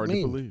 what does that mean?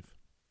 Hard to believe.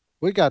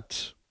 We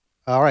got...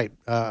 All right,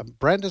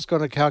 Brent is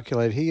going to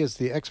calculate. He is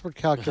the expert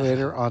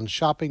calculator on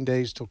shopping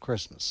days till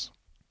Christmas.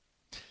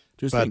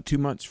 Just think 2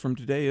 months from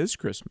today is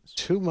Christmas.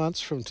 2 months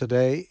from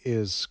today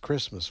is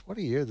Christmas. What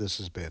a year this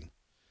has been.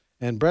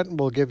 And Brent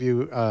will give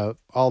you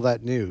all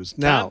that news.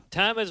 Now,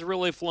 time has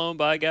really flown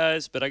by,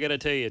 guys, but I got to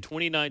tell you,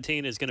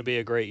 2019 is going to be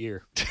a great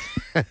year.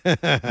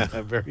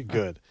 Very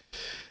good.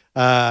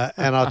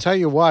 And I'll tell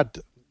you what,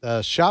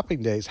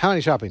 shopping days. How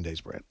many shopping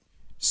days, Brent?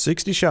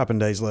 60 shopping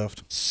days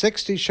left.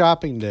 60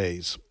 shopping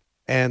days.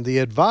 And the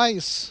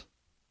advice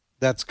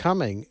that's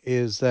coming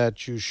is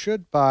that you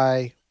should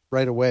buy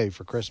right away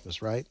for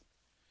Christmas, right?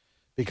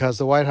 Because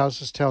the White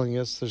House is telling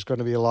us there's going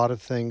to be a lot of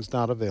things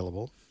not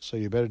available, so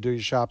you better do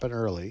your shopping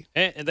early.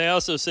 And they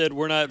also said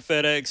we're not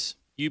FedEx,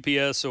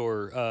 UPS,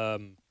 or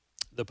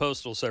the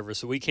Postal Service,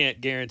 so we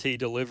can't guarantee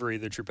delivery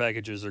that your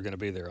packages are going to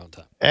be there on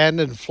time. And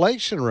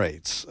inflation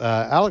rates.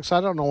 Alex, I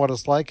don't know what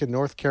it's like in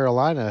North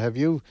Carolina. Have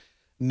you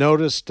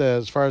noticed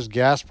as far as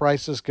gas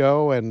prices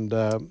go and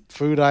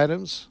food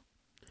items?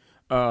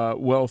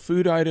 Well,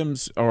 food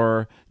items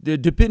are,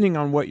 depending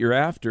on what you're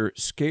after,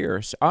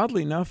 scarce.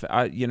 Oddly enough,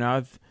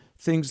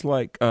 things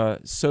like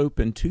soap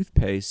and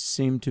toothpaste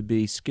seem to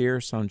be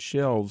scarce on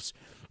shelves,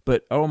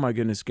 but oh my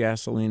goodness,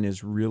 gasoline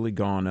has really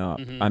gone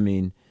up. Mm-hmm. I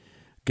mean,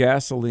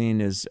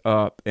 gasoline is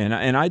up, and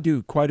I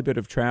do quite a bit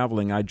of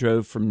traveling. I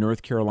drove from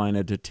North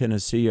Carolina to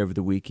Tennessee over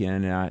the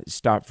weekend, and I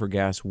stopped for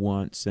gas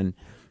once, and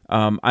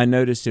I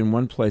noticed in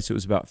one place it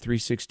was about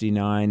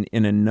 $3.69.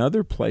 In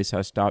another place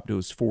I stopped, it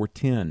was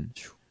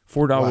 $4.10,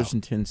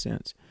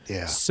 $4.10.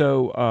 Yeah.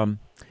 So,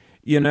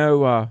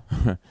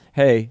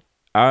 hey,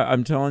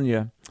 I'm telling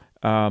you,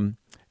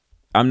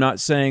 I'm not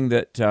saying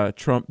that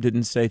Trump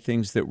didn't say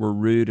things that were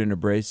rude and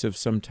abrasive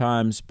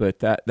sometimes, but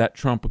that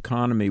Trump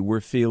economy, we're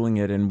feeling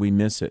it and we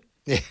miss it.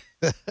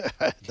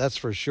 That's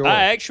for sure.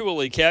 I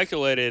actually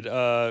calculated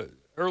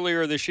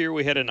earlier this year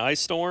we had an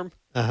ice storm,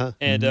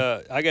 and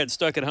I got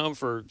stuck at home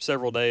for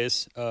several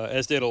days,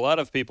 as did a lot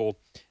of people.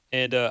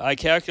 And I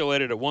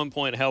calculated at one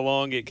point how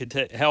long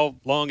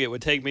it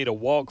would take me to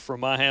walk from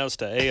my house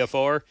to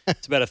AFR.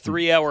 It's about a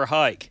 3-hour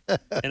hike.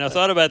 And I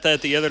thought about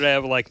that the other day. I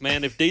was like,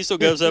 man, if diesel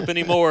goes up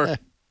anymore,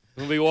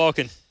 we'll be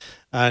walking.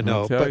 I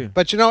know.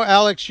 But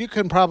Alex, you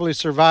can probably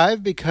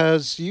survive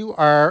because you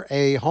are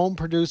a home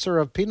producer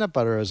of peanut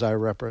butter, as I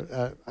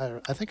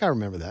think I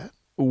remember that.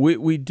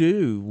 We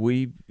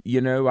do.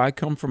 I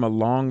come from a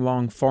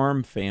long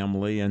farm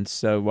family, and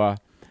so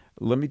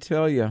let me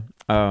tell you,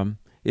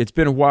 it's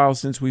been a while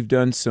since we've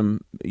done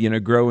some,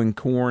 growing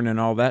corn and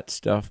all that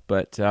stuff,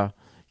 but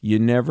you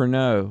never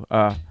know.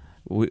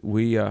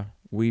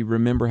 We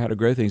remember how to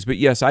grow things. But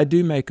yes, I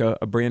do make a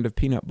brand of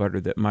peanut butter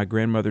that my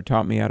grandmother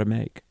taught me how to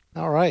make.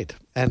 All right,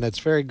 and it's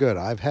very good.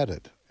 I've had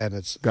it, and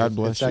it's God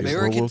bless you.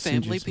 American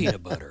family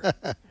peanut butter.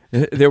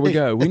 There we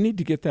go. We need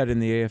to get that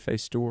in the AFA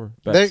store.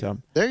 But,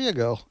 there you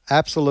go.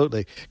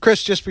 Absolutely.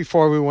 Chris, just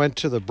before we went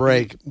to the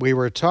break, we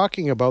were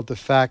talking about the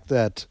fact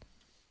that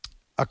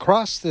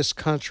across this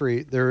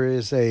country, there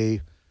is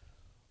a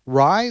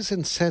rise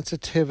in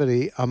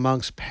sensitivity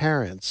amongst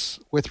parents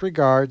with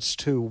regards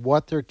to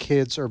what their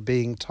kids are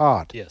being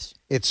taught. Yes.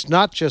 It's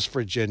not just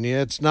Virginia.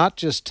 It's not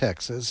just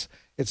Texas.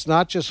 It's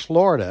not just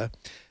Florida.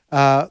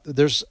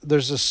 There's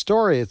a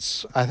story,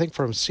 it's I think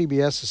from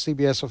CBS, a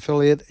CBS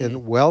affiliate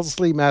in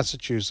Wellesley,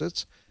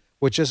 Massachusetts,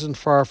 which isn't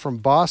far from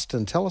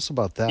Boston. Tell us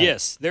about that.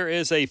 Yes, there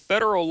is a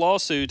federal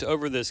lawsuit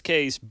over this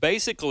case.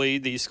 Basically,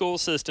 the school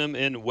system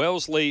in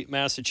Wellesley,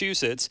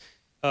 Massachusetts,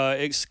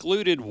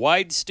 excluded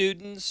white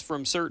students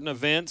from certain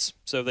events,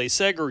 so they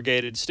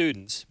segregated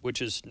students,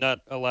 which is not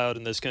allowed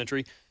in this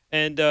country.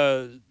 And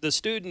the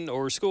student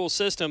or school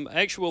system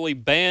actually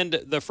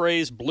banned the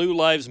phrase Blue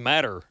Lives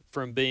Matter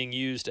from being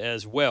used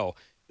as well.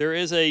 There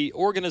is a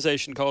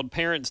organization called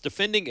Parents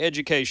Defending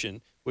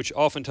Education, which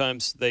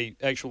oftentimes they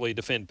actually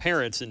defend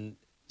parents in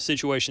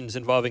situations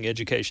involving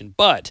education.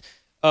 But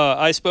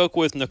I spoke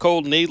with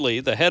Nicole Needley,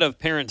 the head of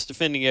Parents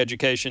Defending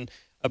Education,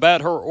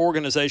 about her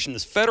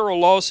organization's federal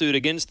lawsuit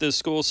against this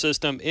school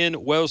system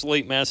in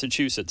Wellesley,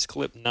 Massachusetts.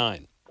 Clip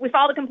 9. We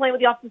filed a complaint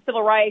with the Office of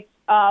Civil Rights.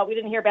 We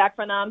didn't hear back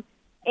from them.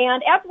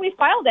 And after we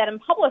filed that and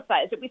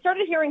publicized it, we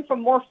started hearing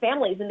from more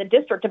families in the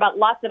district about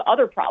lots of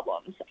other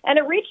problems. And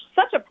it reached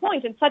such a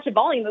point and such a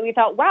volume that we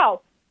thought,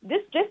 wow,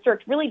 this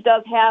district really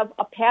does have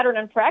a pattern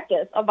and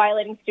practice of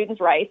violating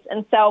students' rights.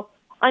 And so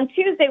on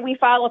Tuesday, we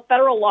filed a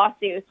federal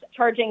lawsuit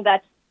charging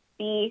that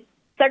the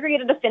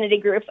segregated affinity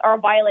groups are a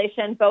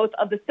violation both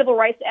of the Civil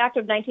Rights Act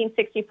of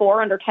 1964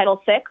 under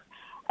Title VI,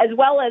 as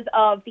well as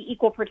of the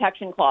Equal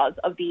Protection Clause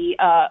of the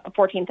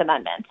 14th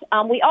Amendment.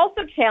 We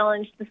also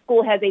challenged the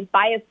school has a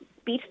biased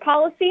speech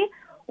policy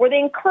where they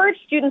encourage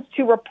students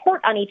to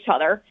report on each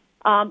other,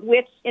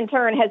 which in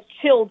turn has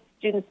chilled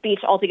student speech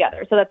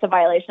altogether. So that's a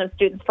violation of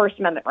students' First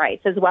Amendment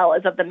rights as well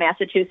as of the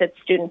Massachusetts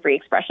Student Free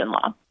Expression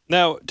Law.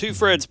 Now, to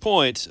Fred's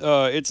point,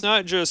 it's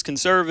not just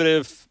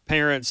conservative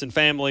parents and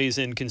families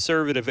in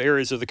conservative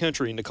areas of the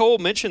country. Nicole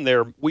mentioned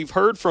there, we've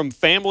heard from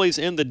families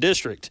in the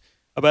district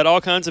about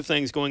all kinds of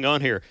things going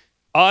on here.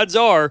 Odds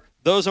are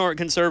those aren't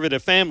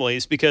conservative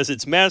families because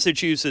it's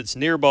Massachusetts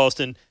near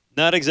Boston,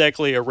 not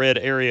exactly a red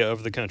area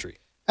of the country.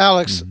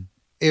 Alex,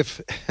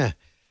 if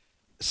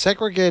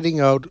segregating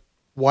out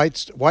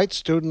white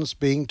students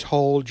being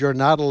told you're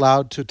not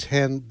allowed to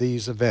attend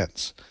these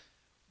events,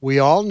 we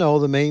all know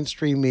the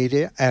mainstream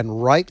media,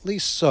 and rightly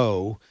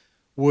so,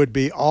 would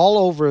be all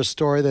over a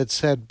story that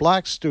said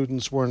black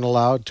students weren't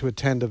allowed to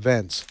attend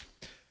events.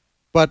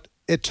 But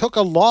it took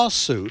a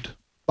lawsuit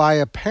by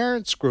a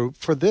parents group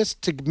for this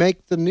to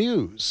make the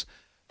news,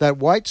 that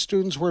white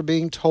students were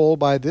being told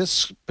by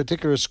this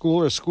particular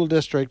school or school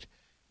district,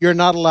 you're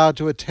not allowed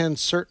to attend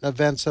certain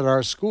events at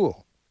our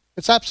school.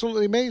 It's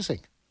absolutely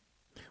amazing.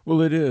 Well,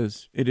 it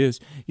is. It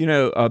is.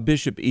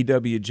 Bishop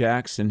E.W.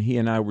 Jackson, he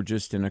and I were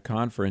just in a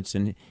conference,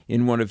 and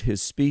in one of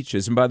his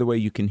speeches, and by the way,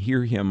 you can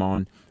hear him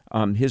on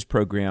his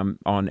program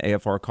on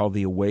AFR called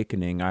The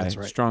Awakening. That's I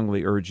right.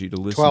 strongly urge you to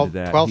listen to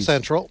that. 12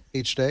 Central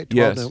each day, 12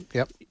 yes. noon.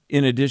 Yep.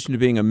 In addition to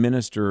being a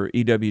minister,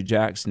 E.W.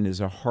 Jackson is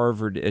a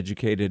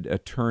Harvard-educated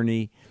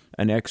attorney,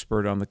 an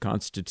expert on the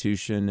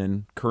Constitution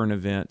and current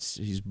events.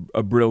 He's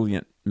a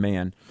brilliant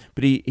man.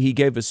 But he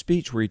gave a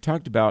speech where he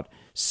talked about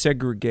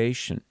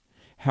segregation,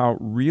 how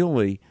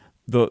really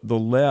the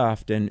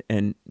left and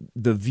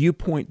the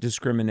viewpoint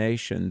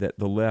discrimination that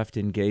the left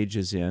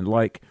engages in,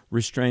 like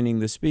restraining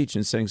the speech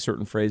and saying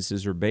certain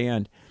phrases are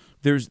banned,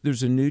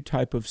 there's a new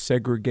type of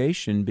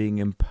segregation being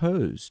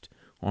imposed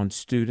on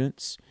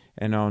students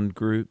and on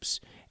groups.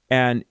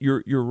 And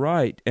you're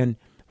right. And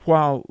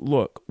while,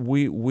 look,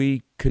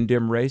 we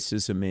condemn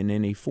racism in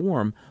any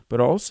form, but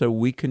also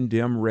we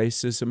condemn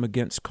racism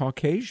against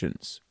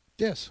Caucasians.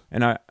 Yes.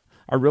 And I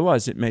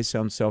realize it may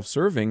sound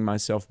self-serving,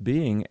 myself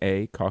being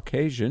a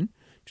Caucasian,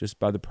 just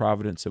by the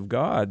providence of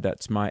God.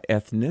 That's my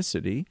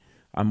ethnicity.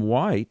 I'm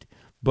white.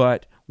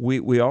 But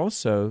we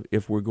also,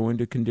 if we're going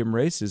to condemn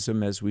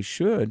racism, as we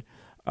should,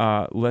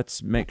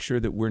 let's make sure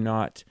that we're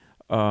not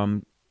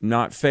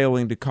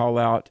failing to call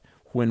out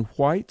when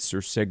whites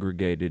are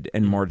segregated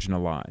and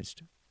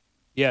marginalized.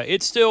 Yeah,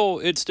 it's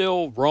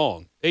still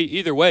wrong.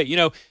 Either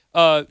way,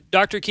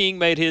 Dr. King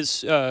made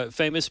his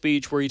famous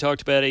speech where he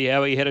talked about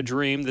how he had a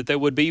dream that there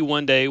would be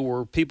one day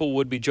where people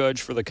would be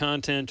judged for the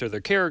content or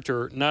their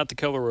character, not the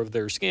color of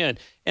their skin.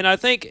 And I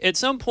think at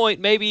some point,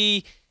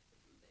 maybe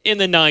in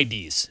the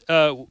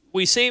 90s,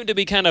 we seem to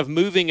be kind of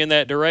moving in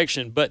that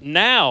direction. But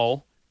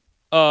now,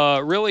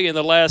 really in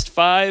the last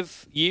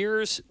 5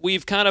 years,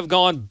 we've kind of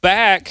gone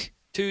back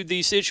to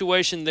the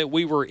situation that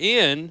we were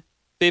in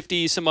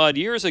 50 some odd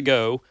years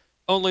ago,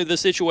 only the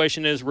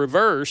situation is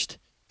reversed.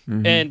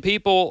 Mm-hmm. And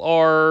people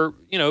are,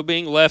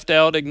 being left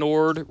out,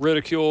 ignored,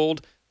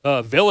 ridiculed,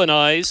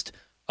 villainized,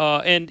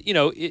 and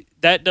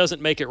that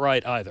doesn't make it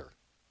right either.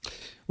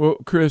 Well,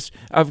 Chris,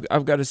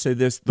 I've got to say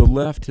this: the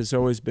left has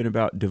always been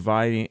about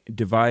dividing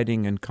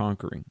and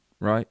conquering,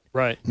 right?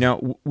 Right.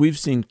 Now we've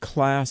seen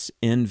class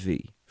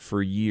envy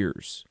for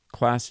years,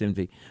 class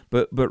envy,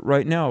 but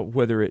right now,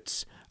 whether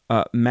it's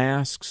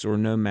masks or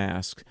no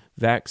masks,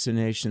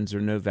 vaccinations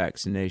or no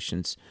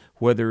vaccinations,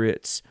 whether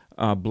it's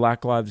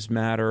Black Lives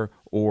Matter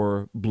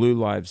or Blue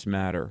Lives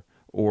Matter,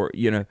 or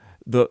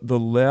the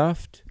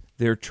left,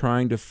 they're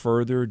trying to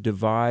further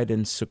divide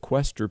and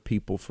sequester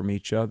people from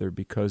each other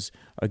because,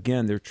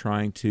 again, they're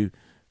trying to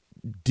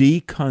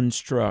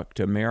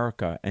deconstruct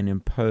America and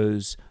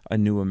impose a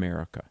new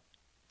America.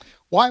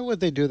 Why would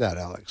they do that,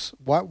 Alex?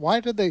 Why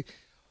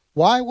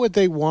would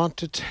they want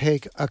to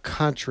take a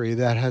country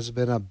that has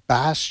been a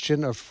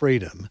bastion of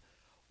freedom?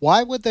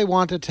 Why would they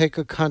want to take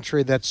a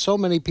country that so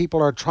many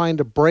people are trying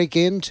to break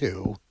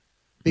into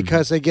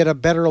because they get a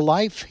better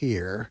life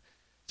here?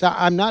 So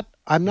I'm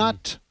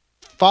not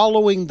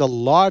following the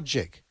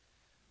logic.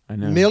 I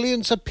know.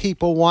 Millions of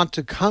people want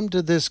to come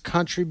to this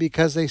country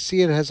because they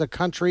see it as a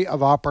country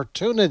of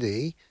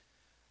opportunity.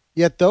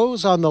 Yet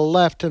those on the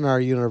left in our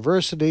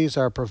universities,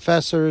 our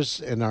professors,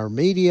 in our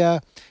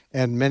media,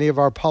 and many of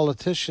our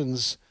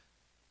politicians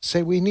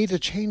say we need to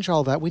change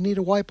all that. We need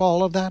to wipe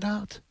all of that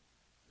out.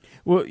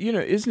 Well,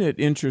 isn't it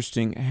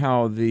interesting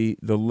how the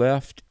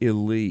left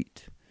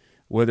elite,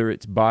 whether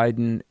it's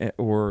Biden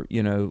or,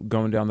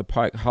 going down the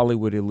pike,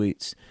 Hollywood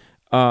elites,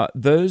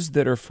 those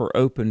that are for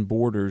open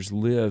borders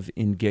live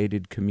in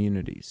gated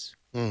communities.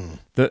 Mm.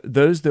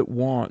 Those that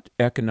want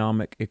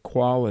economic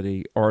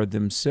equality are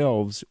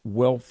themselves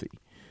wealthy.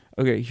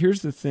 Okay,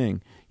 here's the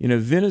thing.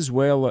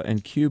 Venezuela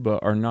and Cuba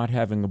are not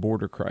having a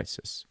border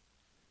crisis.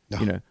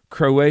 No.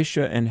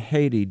 Croatia and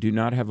Haiti do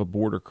not have a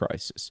border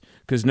crisis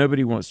because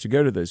nobody wants to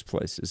go to those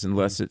places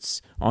unless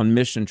it's on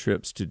mission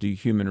trips to do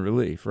human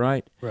relief,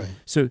 right? Right.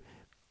 So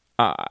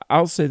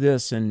I'll say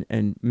this, and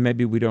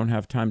maybe we don't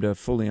have time to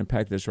fully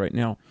unpack this right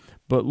now,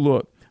 but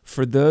look,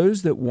 for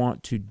those that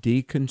want to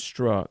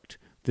deconstruct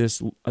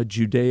a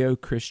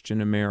Judeo-Christian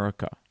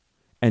America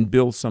and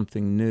build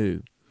something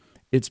new,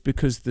 it's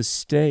because the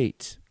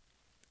state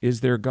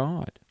is their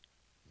God.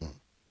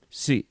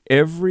 See,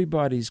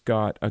 everybody's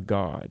got a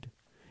God.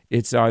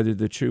 It's either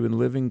the true and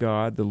living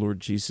God, the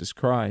Lord Jesus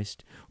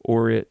Christ,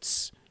 or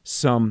it's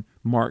some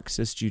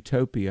Marxist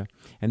utopia.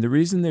 And the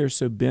reason they're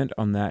so bent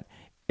on that,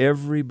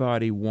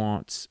 everybody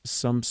wants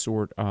some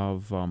sort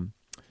of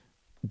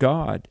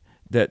God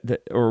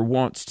that or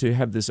wants to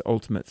have this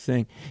ultimate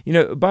thing.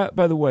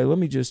 By the way, let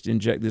me just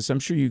inject this. I'm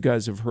sure you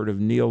guys have heard of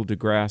Neil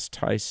deGrasse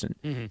Tyson.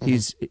 Mm-hmm.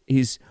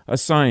 He's a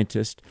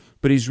scientist,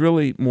 but he's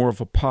really more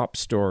of a pop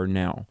star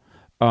now.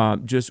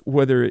 Just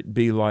whether it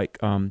be like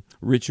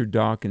Richard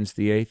Dawkins,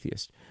 the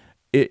atheist.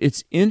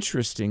 It's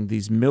interesting,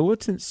 these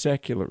militant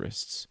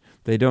secularists,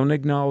 they don't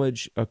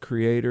acknowledge a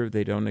creator,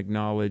 they don't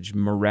acknowledge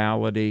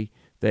morality,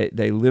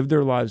 they live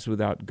their lives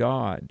without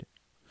God,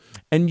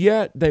 and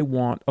yet they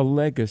want a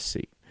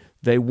legacy.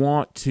 They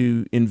want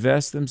to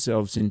invest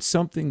themselves in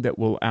something that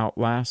will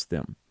outlast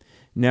them.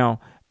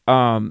 Now,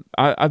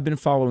 I've been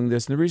following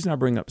this, and the reason I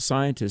bring up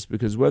scientists,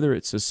 because whether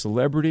it's a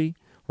celebrity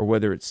or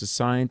whether it's a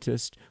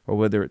scientist, or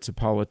whether it's a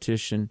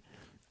politician,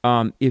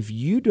 if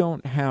you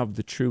don't have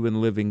the true and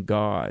living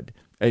God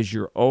as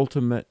your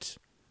ultimate,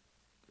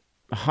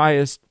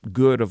 highest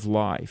good of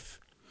life,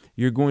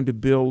 you're going to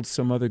build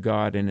some other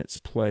God in its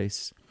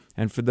place.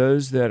 And for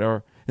those that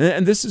are,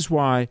 and this is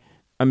why,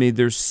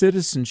 there's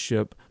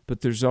citizenship,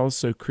 but there's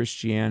also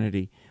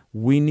Christianity.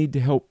 We need to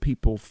help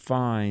people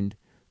find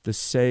the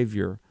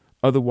Savior.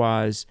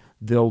 Otherwise,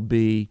 they'll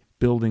be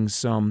building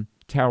some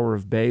Tower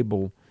of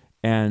Babel,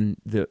 and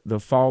the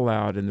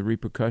fallout and the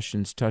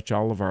repercussions touch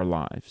all of our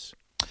lives.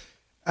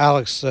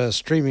 Alex,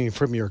 streaming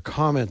from your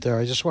comment there,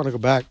 I just want to go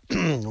back.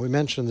 We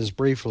mentioned this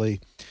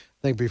briefly,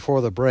 I think,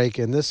 before the break,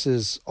 and this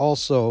is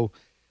also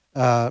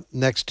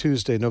next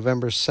Tuesday,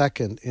 November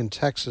 2nd, in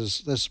Texas,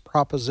 this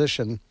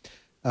proposition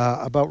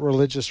about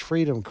religious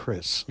freedom,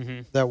 Chris,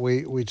 that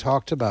we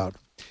talked about.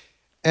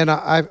 And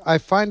I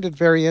find it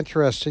very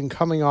interesting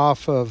coming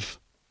off of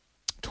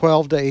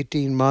 12 to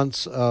 18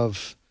 months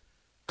of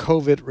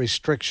COVID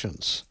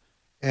restrictions.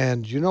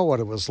 And you know what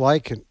it was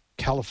like in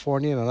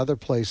California and other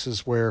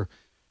places where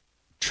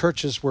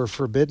churches were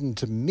forbidden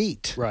to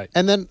meet. Right.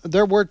 And then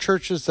there were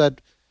churches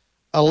that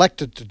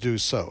elected to do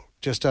so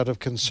just out of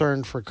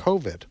concern for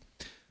COVID.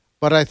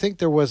 But I think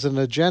there was an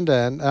agenda,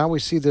 and now we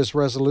see this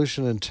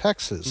resolution in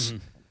Texas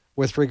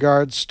with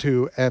regards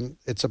to, and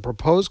it's a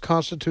proposed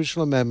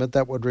constitutional amendment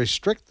that would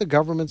restrict the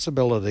government's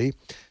ability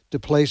to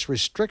place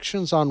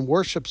restrictions on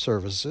worship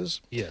services.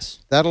 Yes.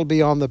 That'll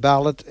be on the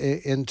ballot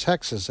in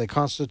Texas, a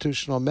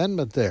constitutional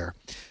amendment there.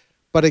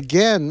 But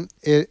again,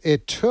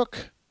 it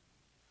took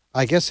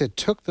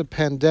the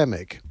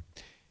pandemic,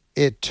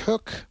 it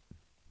took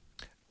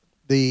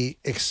the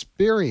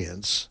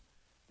experience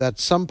that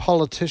some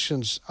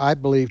politicians, I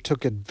believe,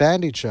 took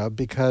advantage of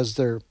because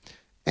they're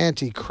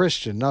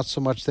anti-Christian, not so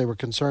much they were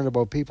concerned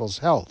about people's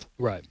health.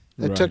 Right.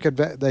 They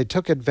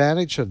took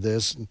advantage of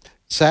this. And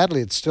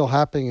sadly, it's still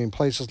happening in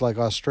places like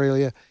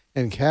Australia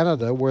and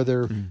Canada where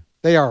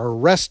they are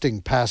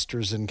arresting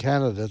pastors in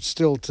Canada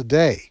still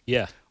today.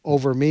 Yeah.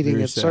 Over meeting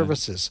Very at sad.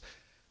 services.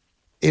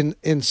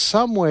 In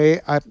some way,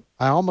 I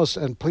almost,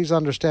 and please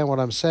understand what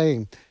I'm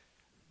saying,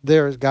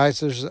 there's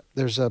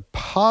a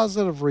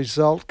positive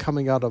result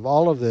coming out of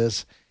all of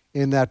this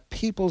in that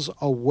people's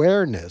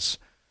awareness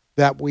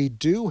that we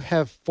do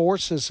have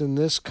forces in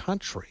this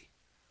country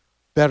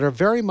that are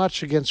very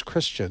much against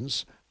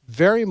Christians,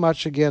 very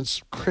much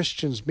against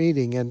Christians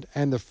meeting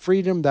and the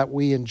freedom that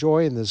we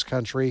enjoy in this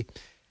country.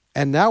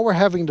 And now we're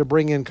having to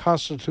bring in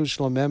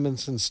constitutional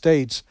amendments in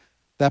states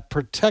that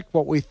protect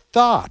what we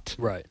thought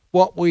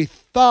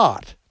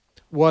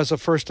was a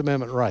First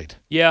Amendment right.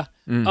 Yeah.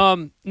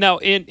 Now,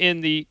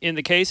 in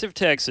the case of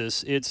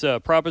Texas, it's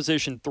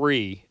Proposition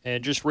 3,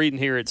 and just reading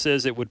here, it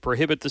says it would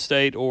prohibit the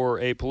state or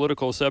a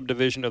political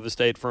subdivision of the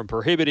state from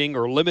prohibiting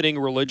or limiting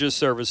religious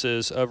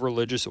services of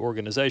religious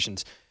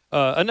organizations.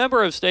 A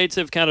number of states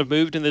have kind of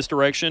moved in this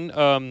direction.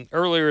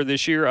 Earlier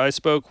this year, I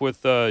spoke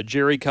with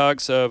Jerry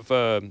Cox of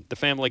the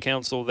Family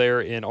Council there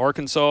in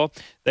Arkansas.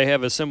 They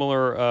have a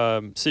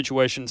similar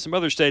situation. Some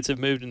other states have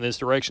moved in this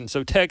direction.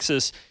 So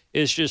Texas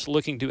is just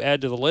looking to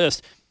add to the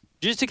list.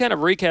 Just to kind of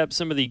recap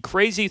some of the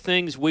crazy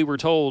things we were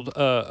told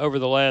over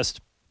the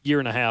last year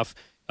and a half,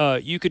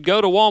 you could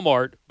go to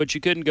Walmart, but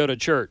you couldn't go to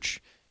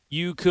church.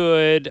 You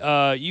could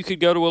go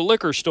to a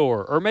liquor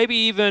store or maybe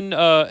even in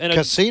a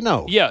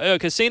casino. Yeah, a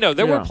casino.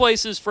 There were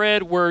places,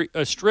 Fred, where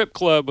a strip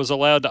club was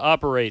allowed to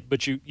operate,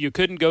 but you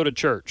couldn't go to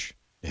church.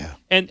 Yeah.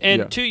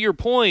 And to your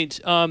point,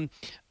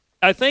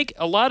 I think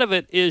a lot of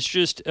it is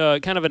just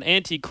kind of an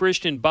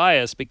anti-Christian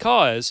bias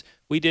because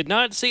we did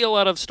not see a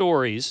lot of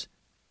stories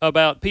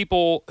about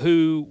people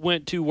who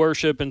went to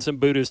worship in some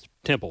Buddhist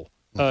temple.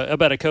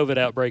 About a COVID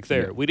outbreak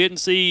there. Yeah. We didn't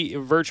see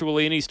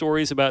virtually any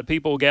stories about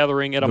people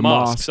gathering at a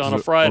mosque on a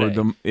Friday. Or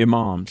the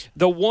imams.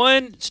 The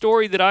one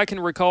story that I can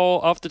recall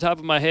off the top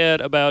of my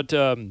head about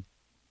the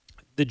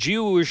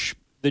Jewish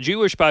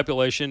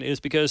population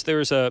is because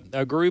there's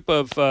a group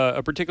of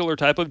a particular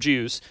type of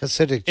Jews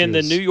Hasidic in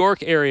the Jews. New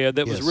York area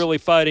that was really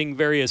fighting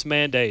various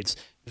mandates.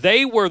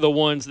 They were the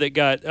ones that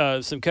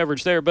got some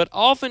coverage there, but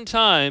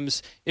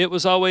oftentimes it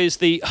was always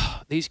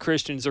these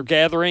Christians are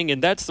gathering,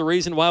 and that's the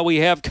reason why we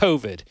have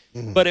COVID.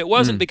 But it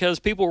wasn't because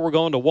people were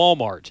going to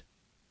Walmart.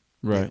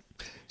 Right.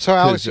 So,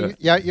 Alex,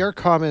 your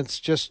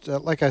comments, just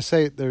like I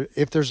say,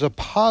 if there's a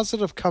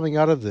positive coming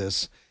out of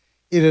this,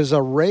 it is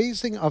a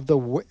raising of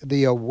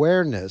the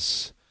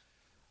awareness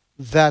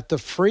that the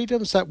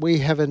freedoms that we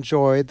have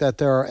enjoyed, that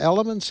there are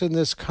elements in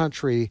this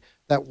country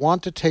that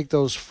want to take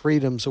those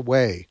freedoms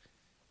away.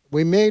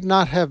 We may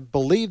not have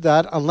believed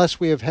that unless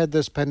we have had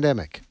this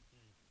pandemic.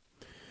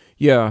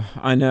 Yeah,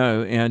 I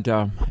know. And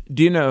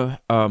do you know,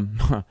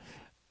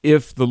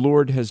 if the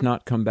Lord has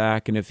not come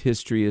back and if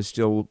history is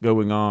still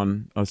going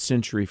on a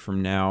century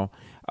from now,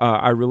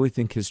 I really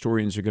think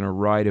historians are going to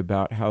write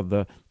about how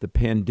the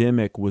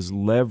pandemic was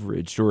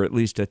leveraged, or at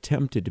least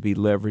attempted to be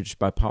leveraged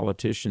by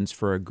politicians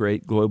for a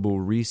great global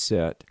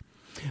reset.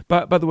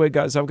 But by the way,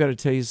 guys, I've got to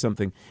tell you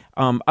something.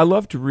 I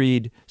love to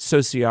read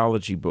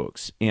sociology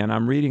books, and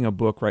I'm reading a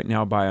book right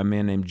now by a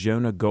man named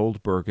Jonah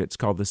Goldberg. It's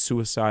called The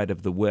Suicide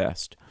of the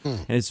West.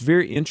 And it's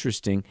very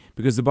interesting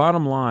because the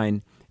bottom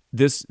line,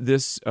 this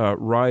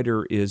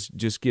writer is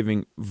just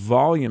giving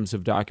volumes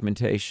of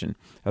documentation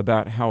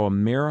about how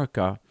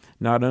America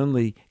not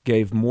only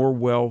gave more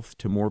wealth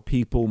to more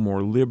people,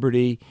 more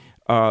liberty,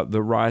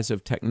 the rise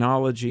of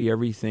technology,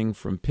 everything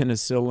from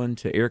penicillin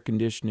to air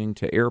conditioning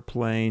to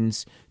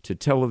airplanes to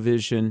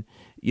television.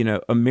 You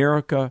know,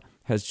 America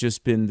has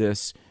just been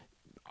this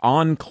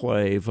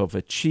enclave of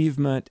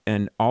achievement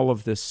and all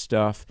of this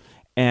stuff.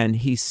 And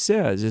he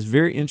says, it's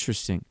very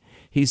interesting,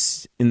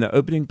 He's in the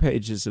opening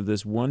pages of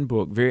this one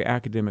book, very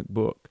academic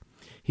book.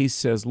 He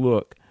says,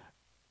 look,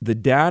 the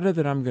data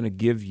that I'm going to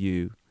give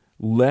you,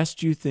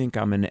 lest you think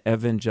I'm an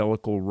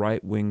evangelical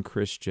right-wing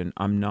Christian,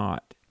 I'm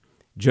not.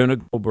 Jonah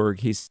Goldberg,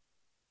 he's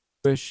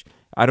Jewish.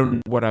 I don't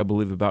know what I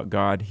believe about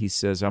God. He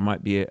says I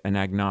might be an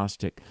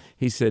agnostic.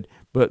 He said,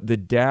 but the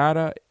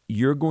data,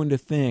 you're going to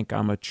think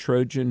I'm a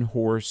Trojan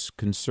horse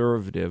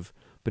conservative,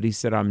 but he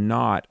said I'm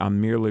not. I'm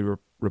merely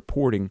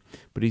reporting.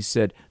 But he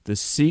said, the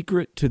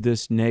secret to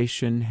this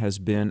nation has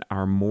been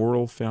our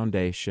moral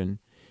foundation.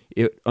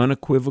 It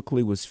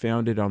unequivocally was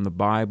founded on the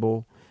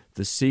Bible.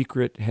 The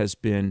secret has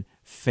been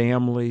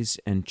families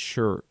and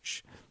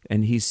church.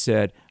 And he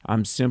said,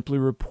 I'm simply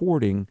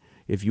reporting.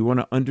 If you want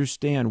to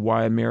understand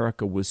why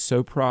America was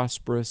so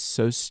prosperous,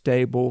 so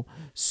stable,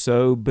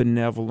 so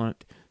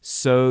benevolent,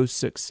 so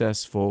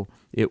successful,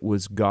 it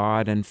was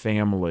God and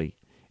family.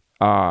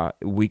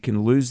 We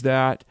can lose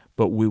that,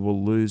 but we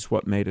will lose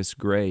what made us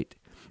great.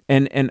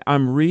 And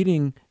I'm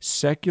reading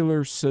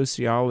secular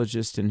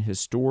sociologists and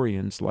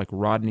historians like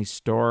Rodney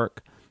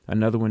Stark,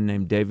 another one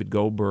named David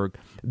Goldberg.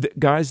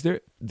 Guys,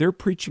 they're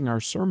preaching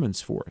our sermons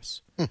for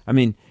us. I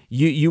mean,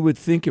 you would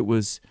think it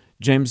was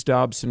James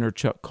Dobson or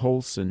Chuck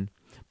Colson,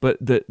 but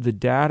the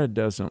data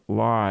doesn't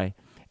lie.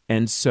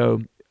 And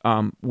so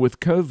with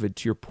COVID,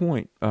 to your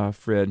point,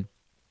 Fred,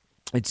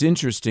 it's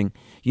interesting.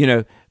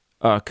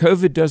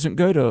 COVID doesn't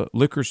go to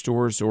liquor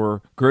stores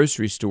or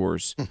grocery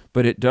stores,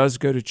 but it does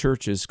go to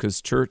churches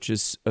because church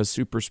is a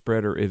super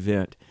spreader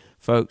event.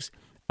 Folks,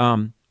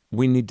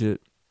 we need to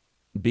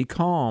be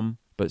calm,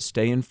 but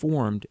stay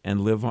informed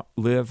and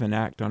live and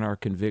act on our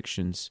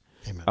convictions.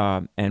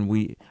 Amen.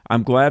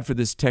 I'm glad for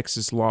this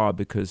Texas law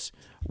because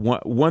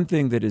one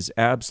thing that is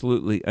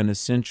absolutely an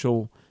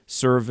essential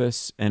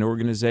service and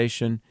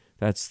organization,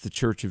 that's the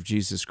Church of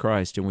Jesus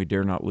Christ, and we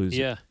dare not lose it.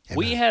 Yeah.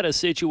 We had a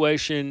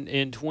situation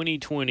in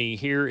 2020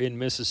 here in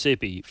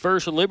Mississippi.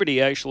 First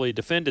Liberty actually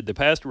defended the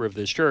pastor of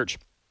this church.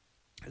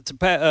 It's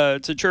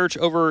a church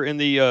over in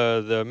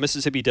the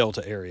Mississippi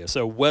Delta area,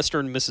 so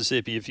western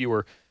Mississippi, if you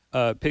were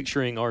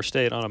picturing our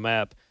state on a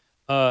map.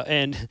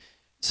 And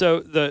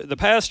so the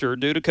pastor,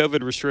 due to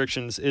COVID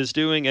restrictions, is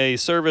doing a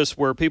service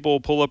where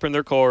people pull up in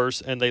their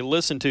cars and they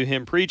listen to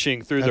him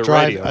preaching through the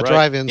radio. A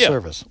drive-in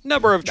service.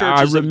 Number of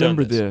churches I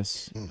remember have done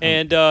this. Mm-hmm.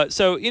 And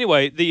so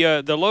anyway,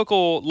 the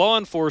local law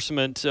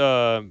enforcement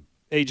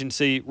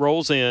agency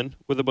rolls in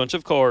with a bunch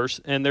of cars,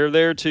 and they're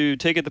there to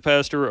ticket the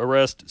pastor,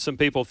 arrest some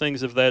people,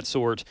 things of that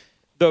sort.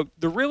 The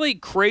really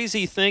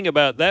crazy thing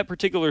about that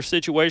particular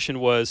situation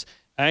was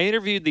I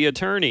interviewed the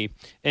attorney,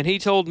 and he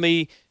told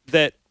me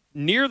that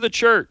near the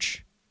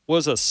church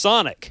was a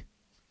Sonic,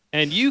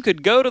 and you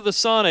could go to the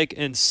Sonic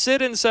and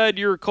sit inside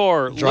your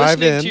car,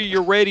 listening to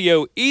your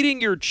radio, eating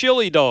your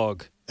chili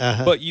dog,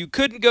 but you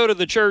couldn't go to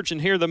the church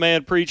and hear the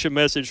man preach a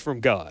message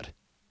from God.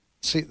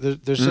 See,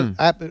 there's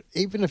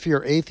even if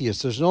you're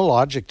atheist, there's no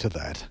logic to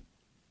that.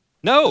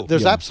 No.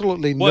 There's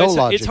absolutely no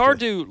logic. It's hard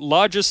to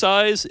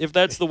logicize, if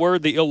that's the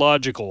word, the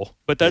illogical,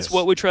 but that's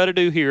what we try to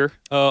do here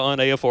on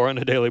AFR on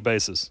a daily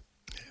basis.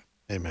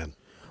 Amen.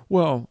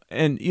 Well,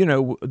 and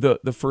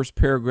the first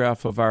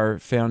paragraph of our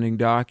founding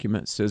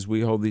document says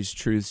we hold these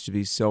truths to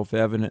be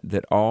self-evident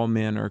that all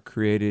men are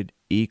created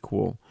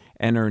equal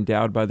and are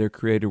endowed by their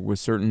Creator with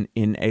certain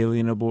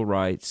inalienable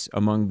rights,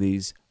 among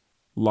these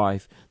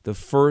life. The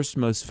first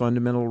most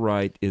fundamental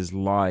right is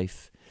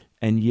life,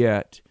 and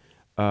yet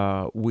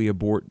we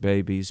abort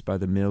babies by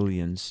the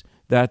millions.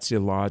 That's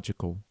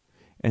illogical.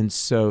 And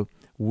so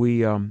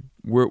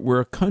we're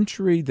a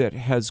country that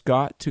has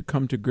got to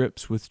come to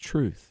grips with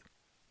truth.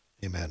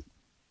 Amen.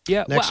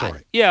 Yeah. Next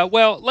story.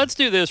 Well, let's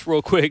do this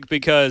real quick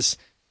because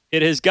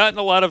it has gotten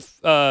a lot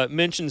of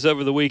mentions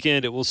over the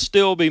weekend. It will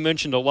still be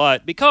mentioned a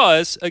lot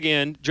because,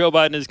 again, Joe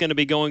Biden is going to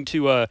be going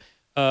to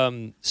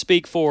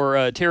speak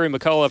for Terry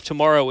McAuliffe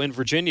tomorrow in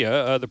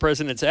Virginia. The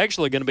president's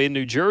actually going to be in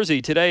New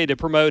Jersey today to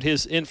promote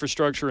his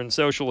infrastructure and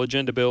social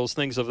agenda bills,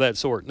 things of that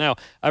sort. Now,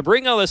 I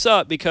bring all this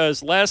up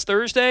because last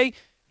Thursday,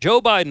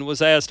 Joe Biden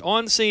was asked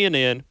on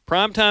CNN,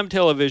 primetime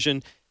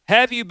television,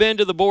 have you been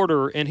to the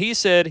border? And he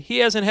said he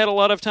hasn't had a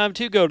lot of time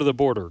to go to the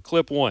border.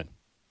 Clip 1.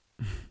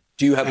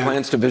 Do you have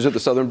plans to visit the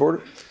southern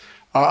border?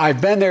 I've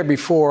been there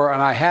before,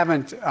 and I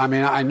haven't. I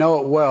mean, I know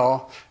it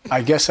well.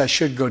 I guess I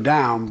should go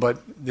down,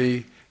 but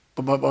the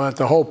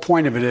whole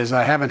point of it is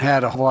I haven't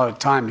had a whole lot of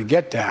time to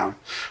get down.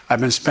 I've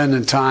been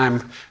spending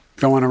time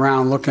going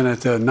around looking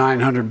at the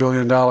 $900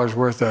 billion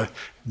worth of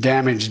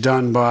damage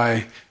done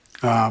by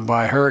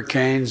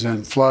hurricanes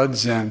and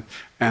floods and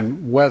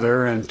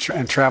weather and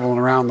traveling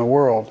around the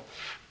world.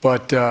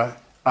 But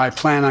I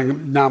plan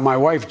on, now my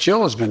wife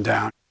Jill has been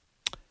down.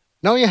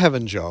 No, you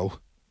haven't, Joe.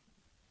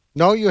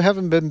 No, you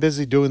haven't been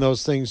busy doing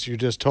those things you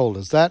just told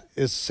us. That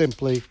is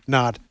simply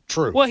not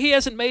true. Well, he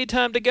hasn't made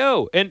time to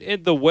go.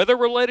 And the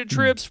weather-related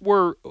trips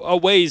were a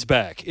ways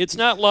back. It's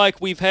not like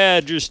we've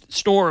had just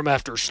storm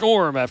after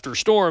storm after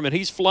storm, and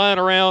he's flying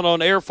around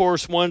on Air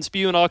Force One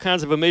spewing all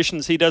kinds of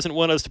emissions he doesn't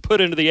want us to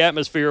put into the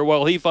atmosphere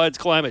while he fights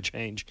climate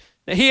change.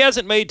 He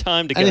hasn't made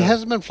time to go. And he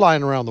hasn't been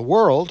flying around the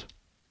world.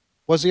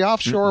 Was he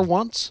offshore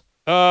once?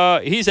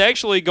 He's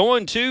actually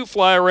going to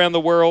fly around the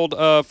world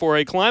for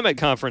a climate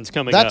conference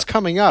coming up. That's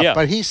coming up, yeah.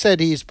 But he said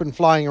he's been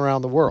flying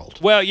around the world.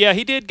 Well, yeah,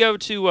 he did go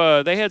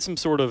to, they had some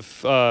sort of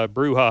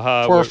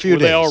brouhaha for a few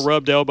days. They all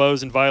rubbed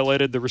elbows and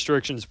violated the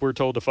restrictions we're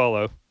told to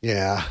follow.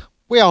 Yeah.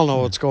 We all know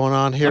what's going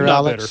on here,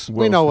 Alex.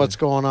 We know what's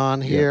going on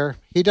here.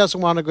 He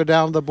doesn't want to go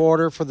down to the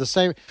border for the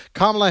same.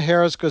 Kamala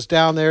Harris goes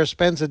down there,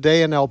 spends a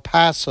day in El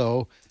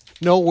Paso,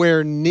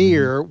 nowhere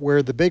near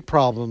where the big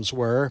problems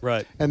were,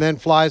 right? And then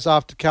flies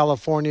off to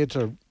California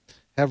to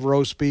have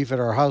roast beef at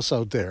our house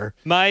out there.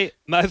 My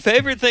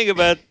favorite thing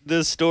about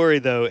this story,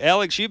 though,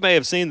 Alex, you may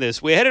have seen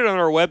this. We had it on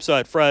our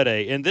website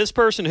Friday, and this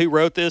person who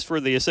wrote this for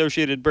the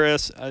Associated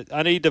Press,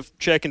 I need to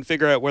check and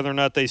figure out whether or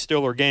not they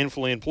still are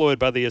gainfully employed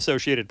by the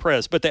Associated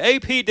Press. But the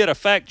AP did a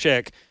fact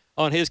check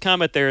on his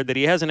comment there that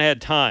he hasn't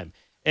had time.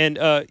 And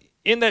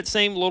in that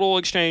same little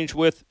exchange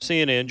with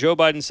CNN, Joe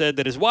Biden said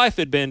that his wife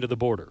had been to the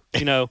border,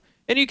 you know.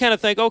 And you kind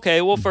of think, okay,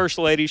 well, First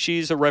Lady,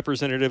 she's a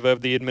representative of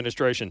the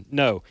administration.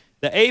 No.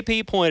 The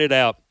AP pointed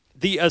out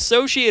the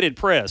Associated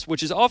Press,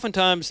 which is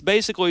oftentimes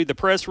basically the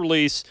press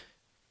release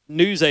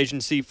news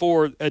agency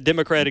for a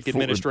Democratic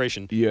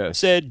administration,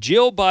 said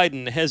Jill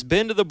Biden has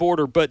been to the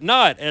border, but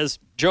not, as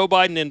Joe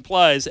Biden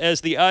implies,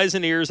 as the eyes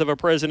and ears of a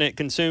president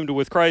consumed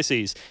with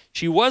crises.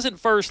 She wasn't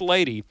First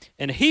Lady,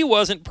 and he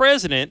wasn't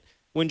president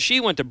when she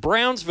went to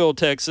Brownsville,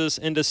 Texas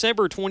in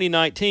December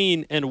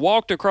 2019 and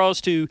walked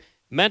across to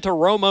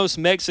Matamoros,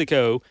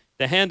 Mexico,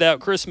 to hand out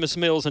Christmas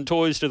meals and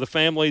toys to the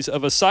families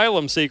of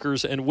asylum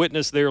seekers and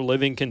witness their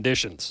living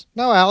conditions.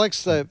 No,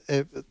 Alex, at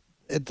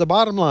the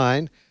bottom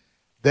line,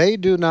 they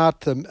do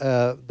not,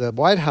 the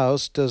White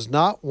House does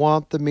not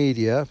want the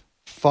media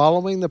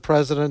following the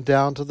president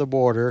down to the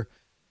border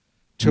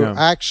to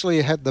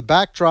actually have, the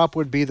backdrop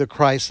would be the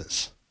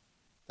crisis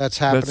that's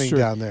happening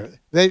down there.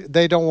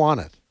 They don't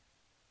want it.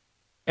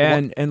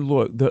 And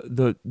look,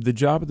 the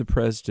job of the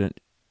president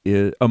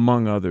is,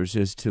 among others,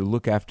 is to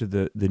look after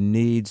the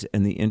needs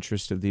and the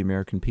interests of the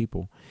American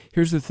people.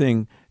 Here's the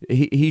thing.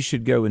 He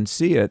should go and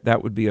see it.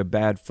 That would be a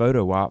bad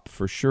photo op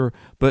for sure.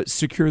 But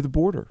secure the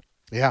border.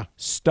 Yeah.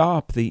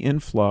 Stop the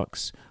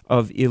influx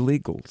of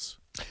illegals.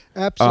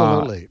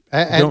 Absolutely.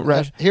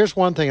 Here's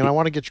one thing, and I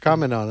want to get your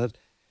comment on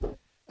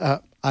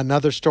it.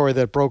 Another story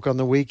that broke on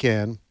the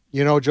weekend.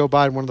 You know, Joe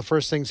Biden, one of the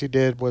first things he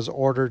did was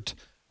ordered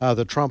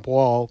the Trump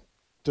wall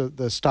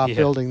to stop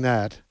building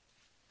that.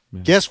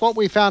 Yeah. Guess what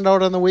we found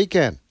out on the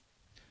weekend?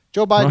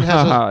 Joe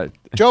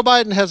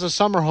Biden has a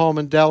summer home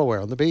in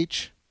Delaware on the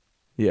beach.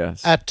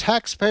 Yes. At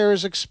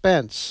taxpayers'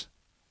 expense,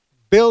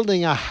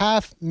 building a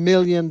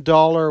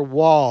 $500,000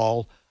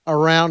 wall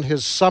around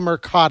his summer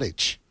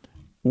cottage.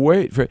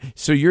 Wait,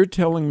 so you're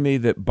telling me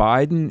that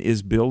Biden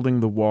is building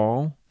the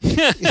wall?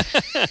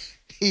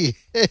 He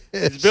is.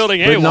 He's building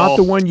a wall. But not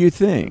the one you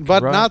think.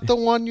 But right? not the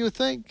one you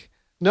think.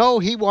 No,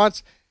 he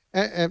wants,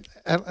 and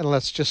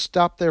let's just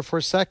stop there for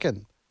a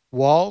second.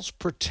 Walls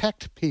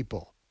protect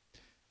people.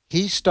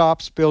 He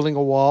stops building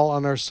a wall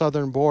on our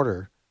southern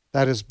border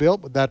that is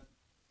built, that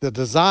the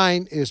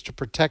design is to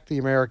protect the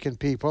American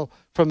people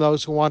from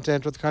those who want to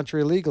enter the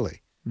country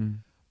illegally. Mm.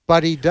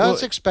 But he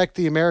does expect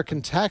the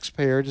American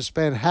taxpayer to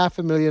spend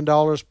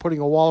 $500,000 putting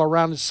a wall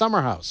around his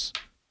summer house.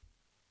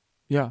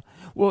 Yeah.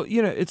 Well,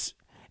 you know, it's,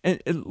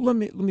 and let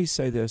me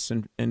say this,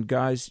 and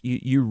guys,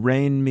 you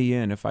rein me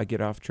in if I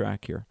get off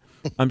track here.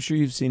 I'm sure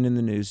you've seen in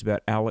the news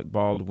about Alec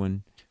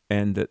Baldwin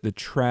and the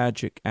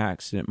tragic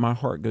accident. My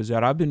heart goes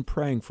out. I've been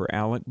praying for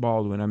Alec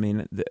Baldwin. I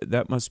mean,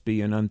 that must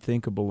be an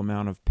unthinkable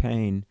amount of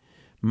pain.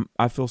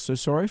 I feel so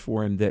sorry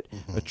for him that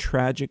a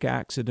tragic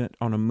accident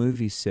on a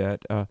movie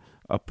set, a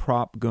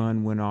prop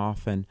gun went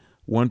off, and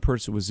one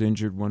person was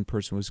injured, one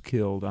person was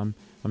killed. I'm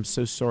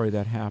so sorry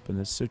that happened.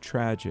 That's so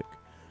tragic.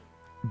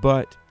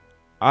 But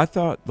I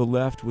thought the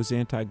left was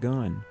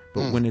anti-gun.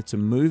 But when it's a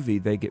movie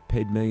they get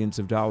paid millions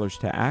of dollars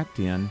to act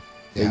in,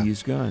 they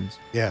use guns.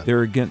 Yeah.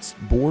 They're against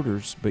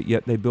borders, but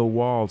yet they build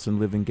walls and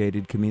live in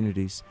gated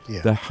communities.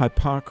 Yeah. The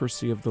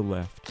hypocrisy of the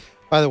left.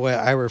 By the way,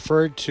 I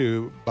referred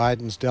to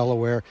Biden's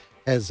Delaware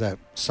as a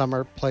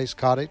summer place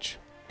cottage.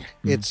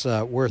 It's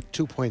worth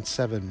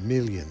 $2.7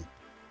 million.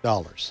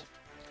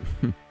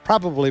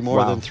 Probably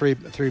more than three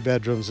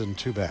bedrooms and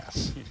 2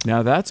 baths.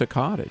 Now that's a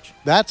cottage.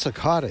 That's a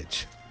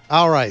cottage.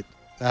 All right.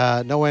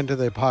 No end to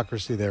the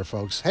hypocrisy there,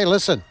 folks. Hey,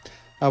 listen.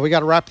 We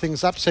got to wrap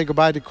things up. Say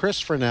goodbye to Chris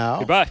for now.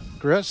 Goodbye.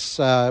 Chris,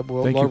 Lord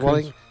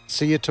willing,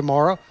 see you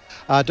tomorrow.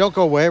 Don't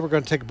go away. We're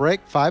going to take a break,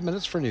 5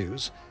 minutes for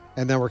news,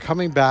 and then we're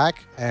coming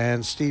back,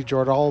 and Steve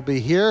Jordan will be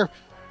here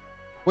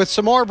with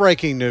some more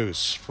breaking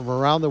news from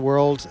around the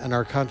world and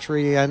our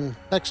country and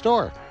next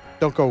door.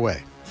 Don't go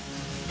away.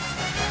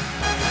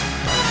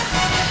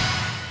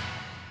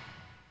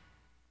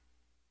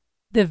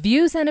 The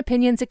views and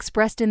opinions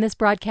expressed in this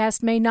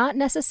broadcast may not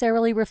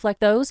necessarily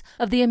reflect those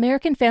of the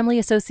American Family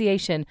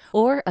Association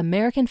or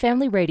American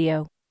Family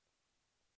Radio.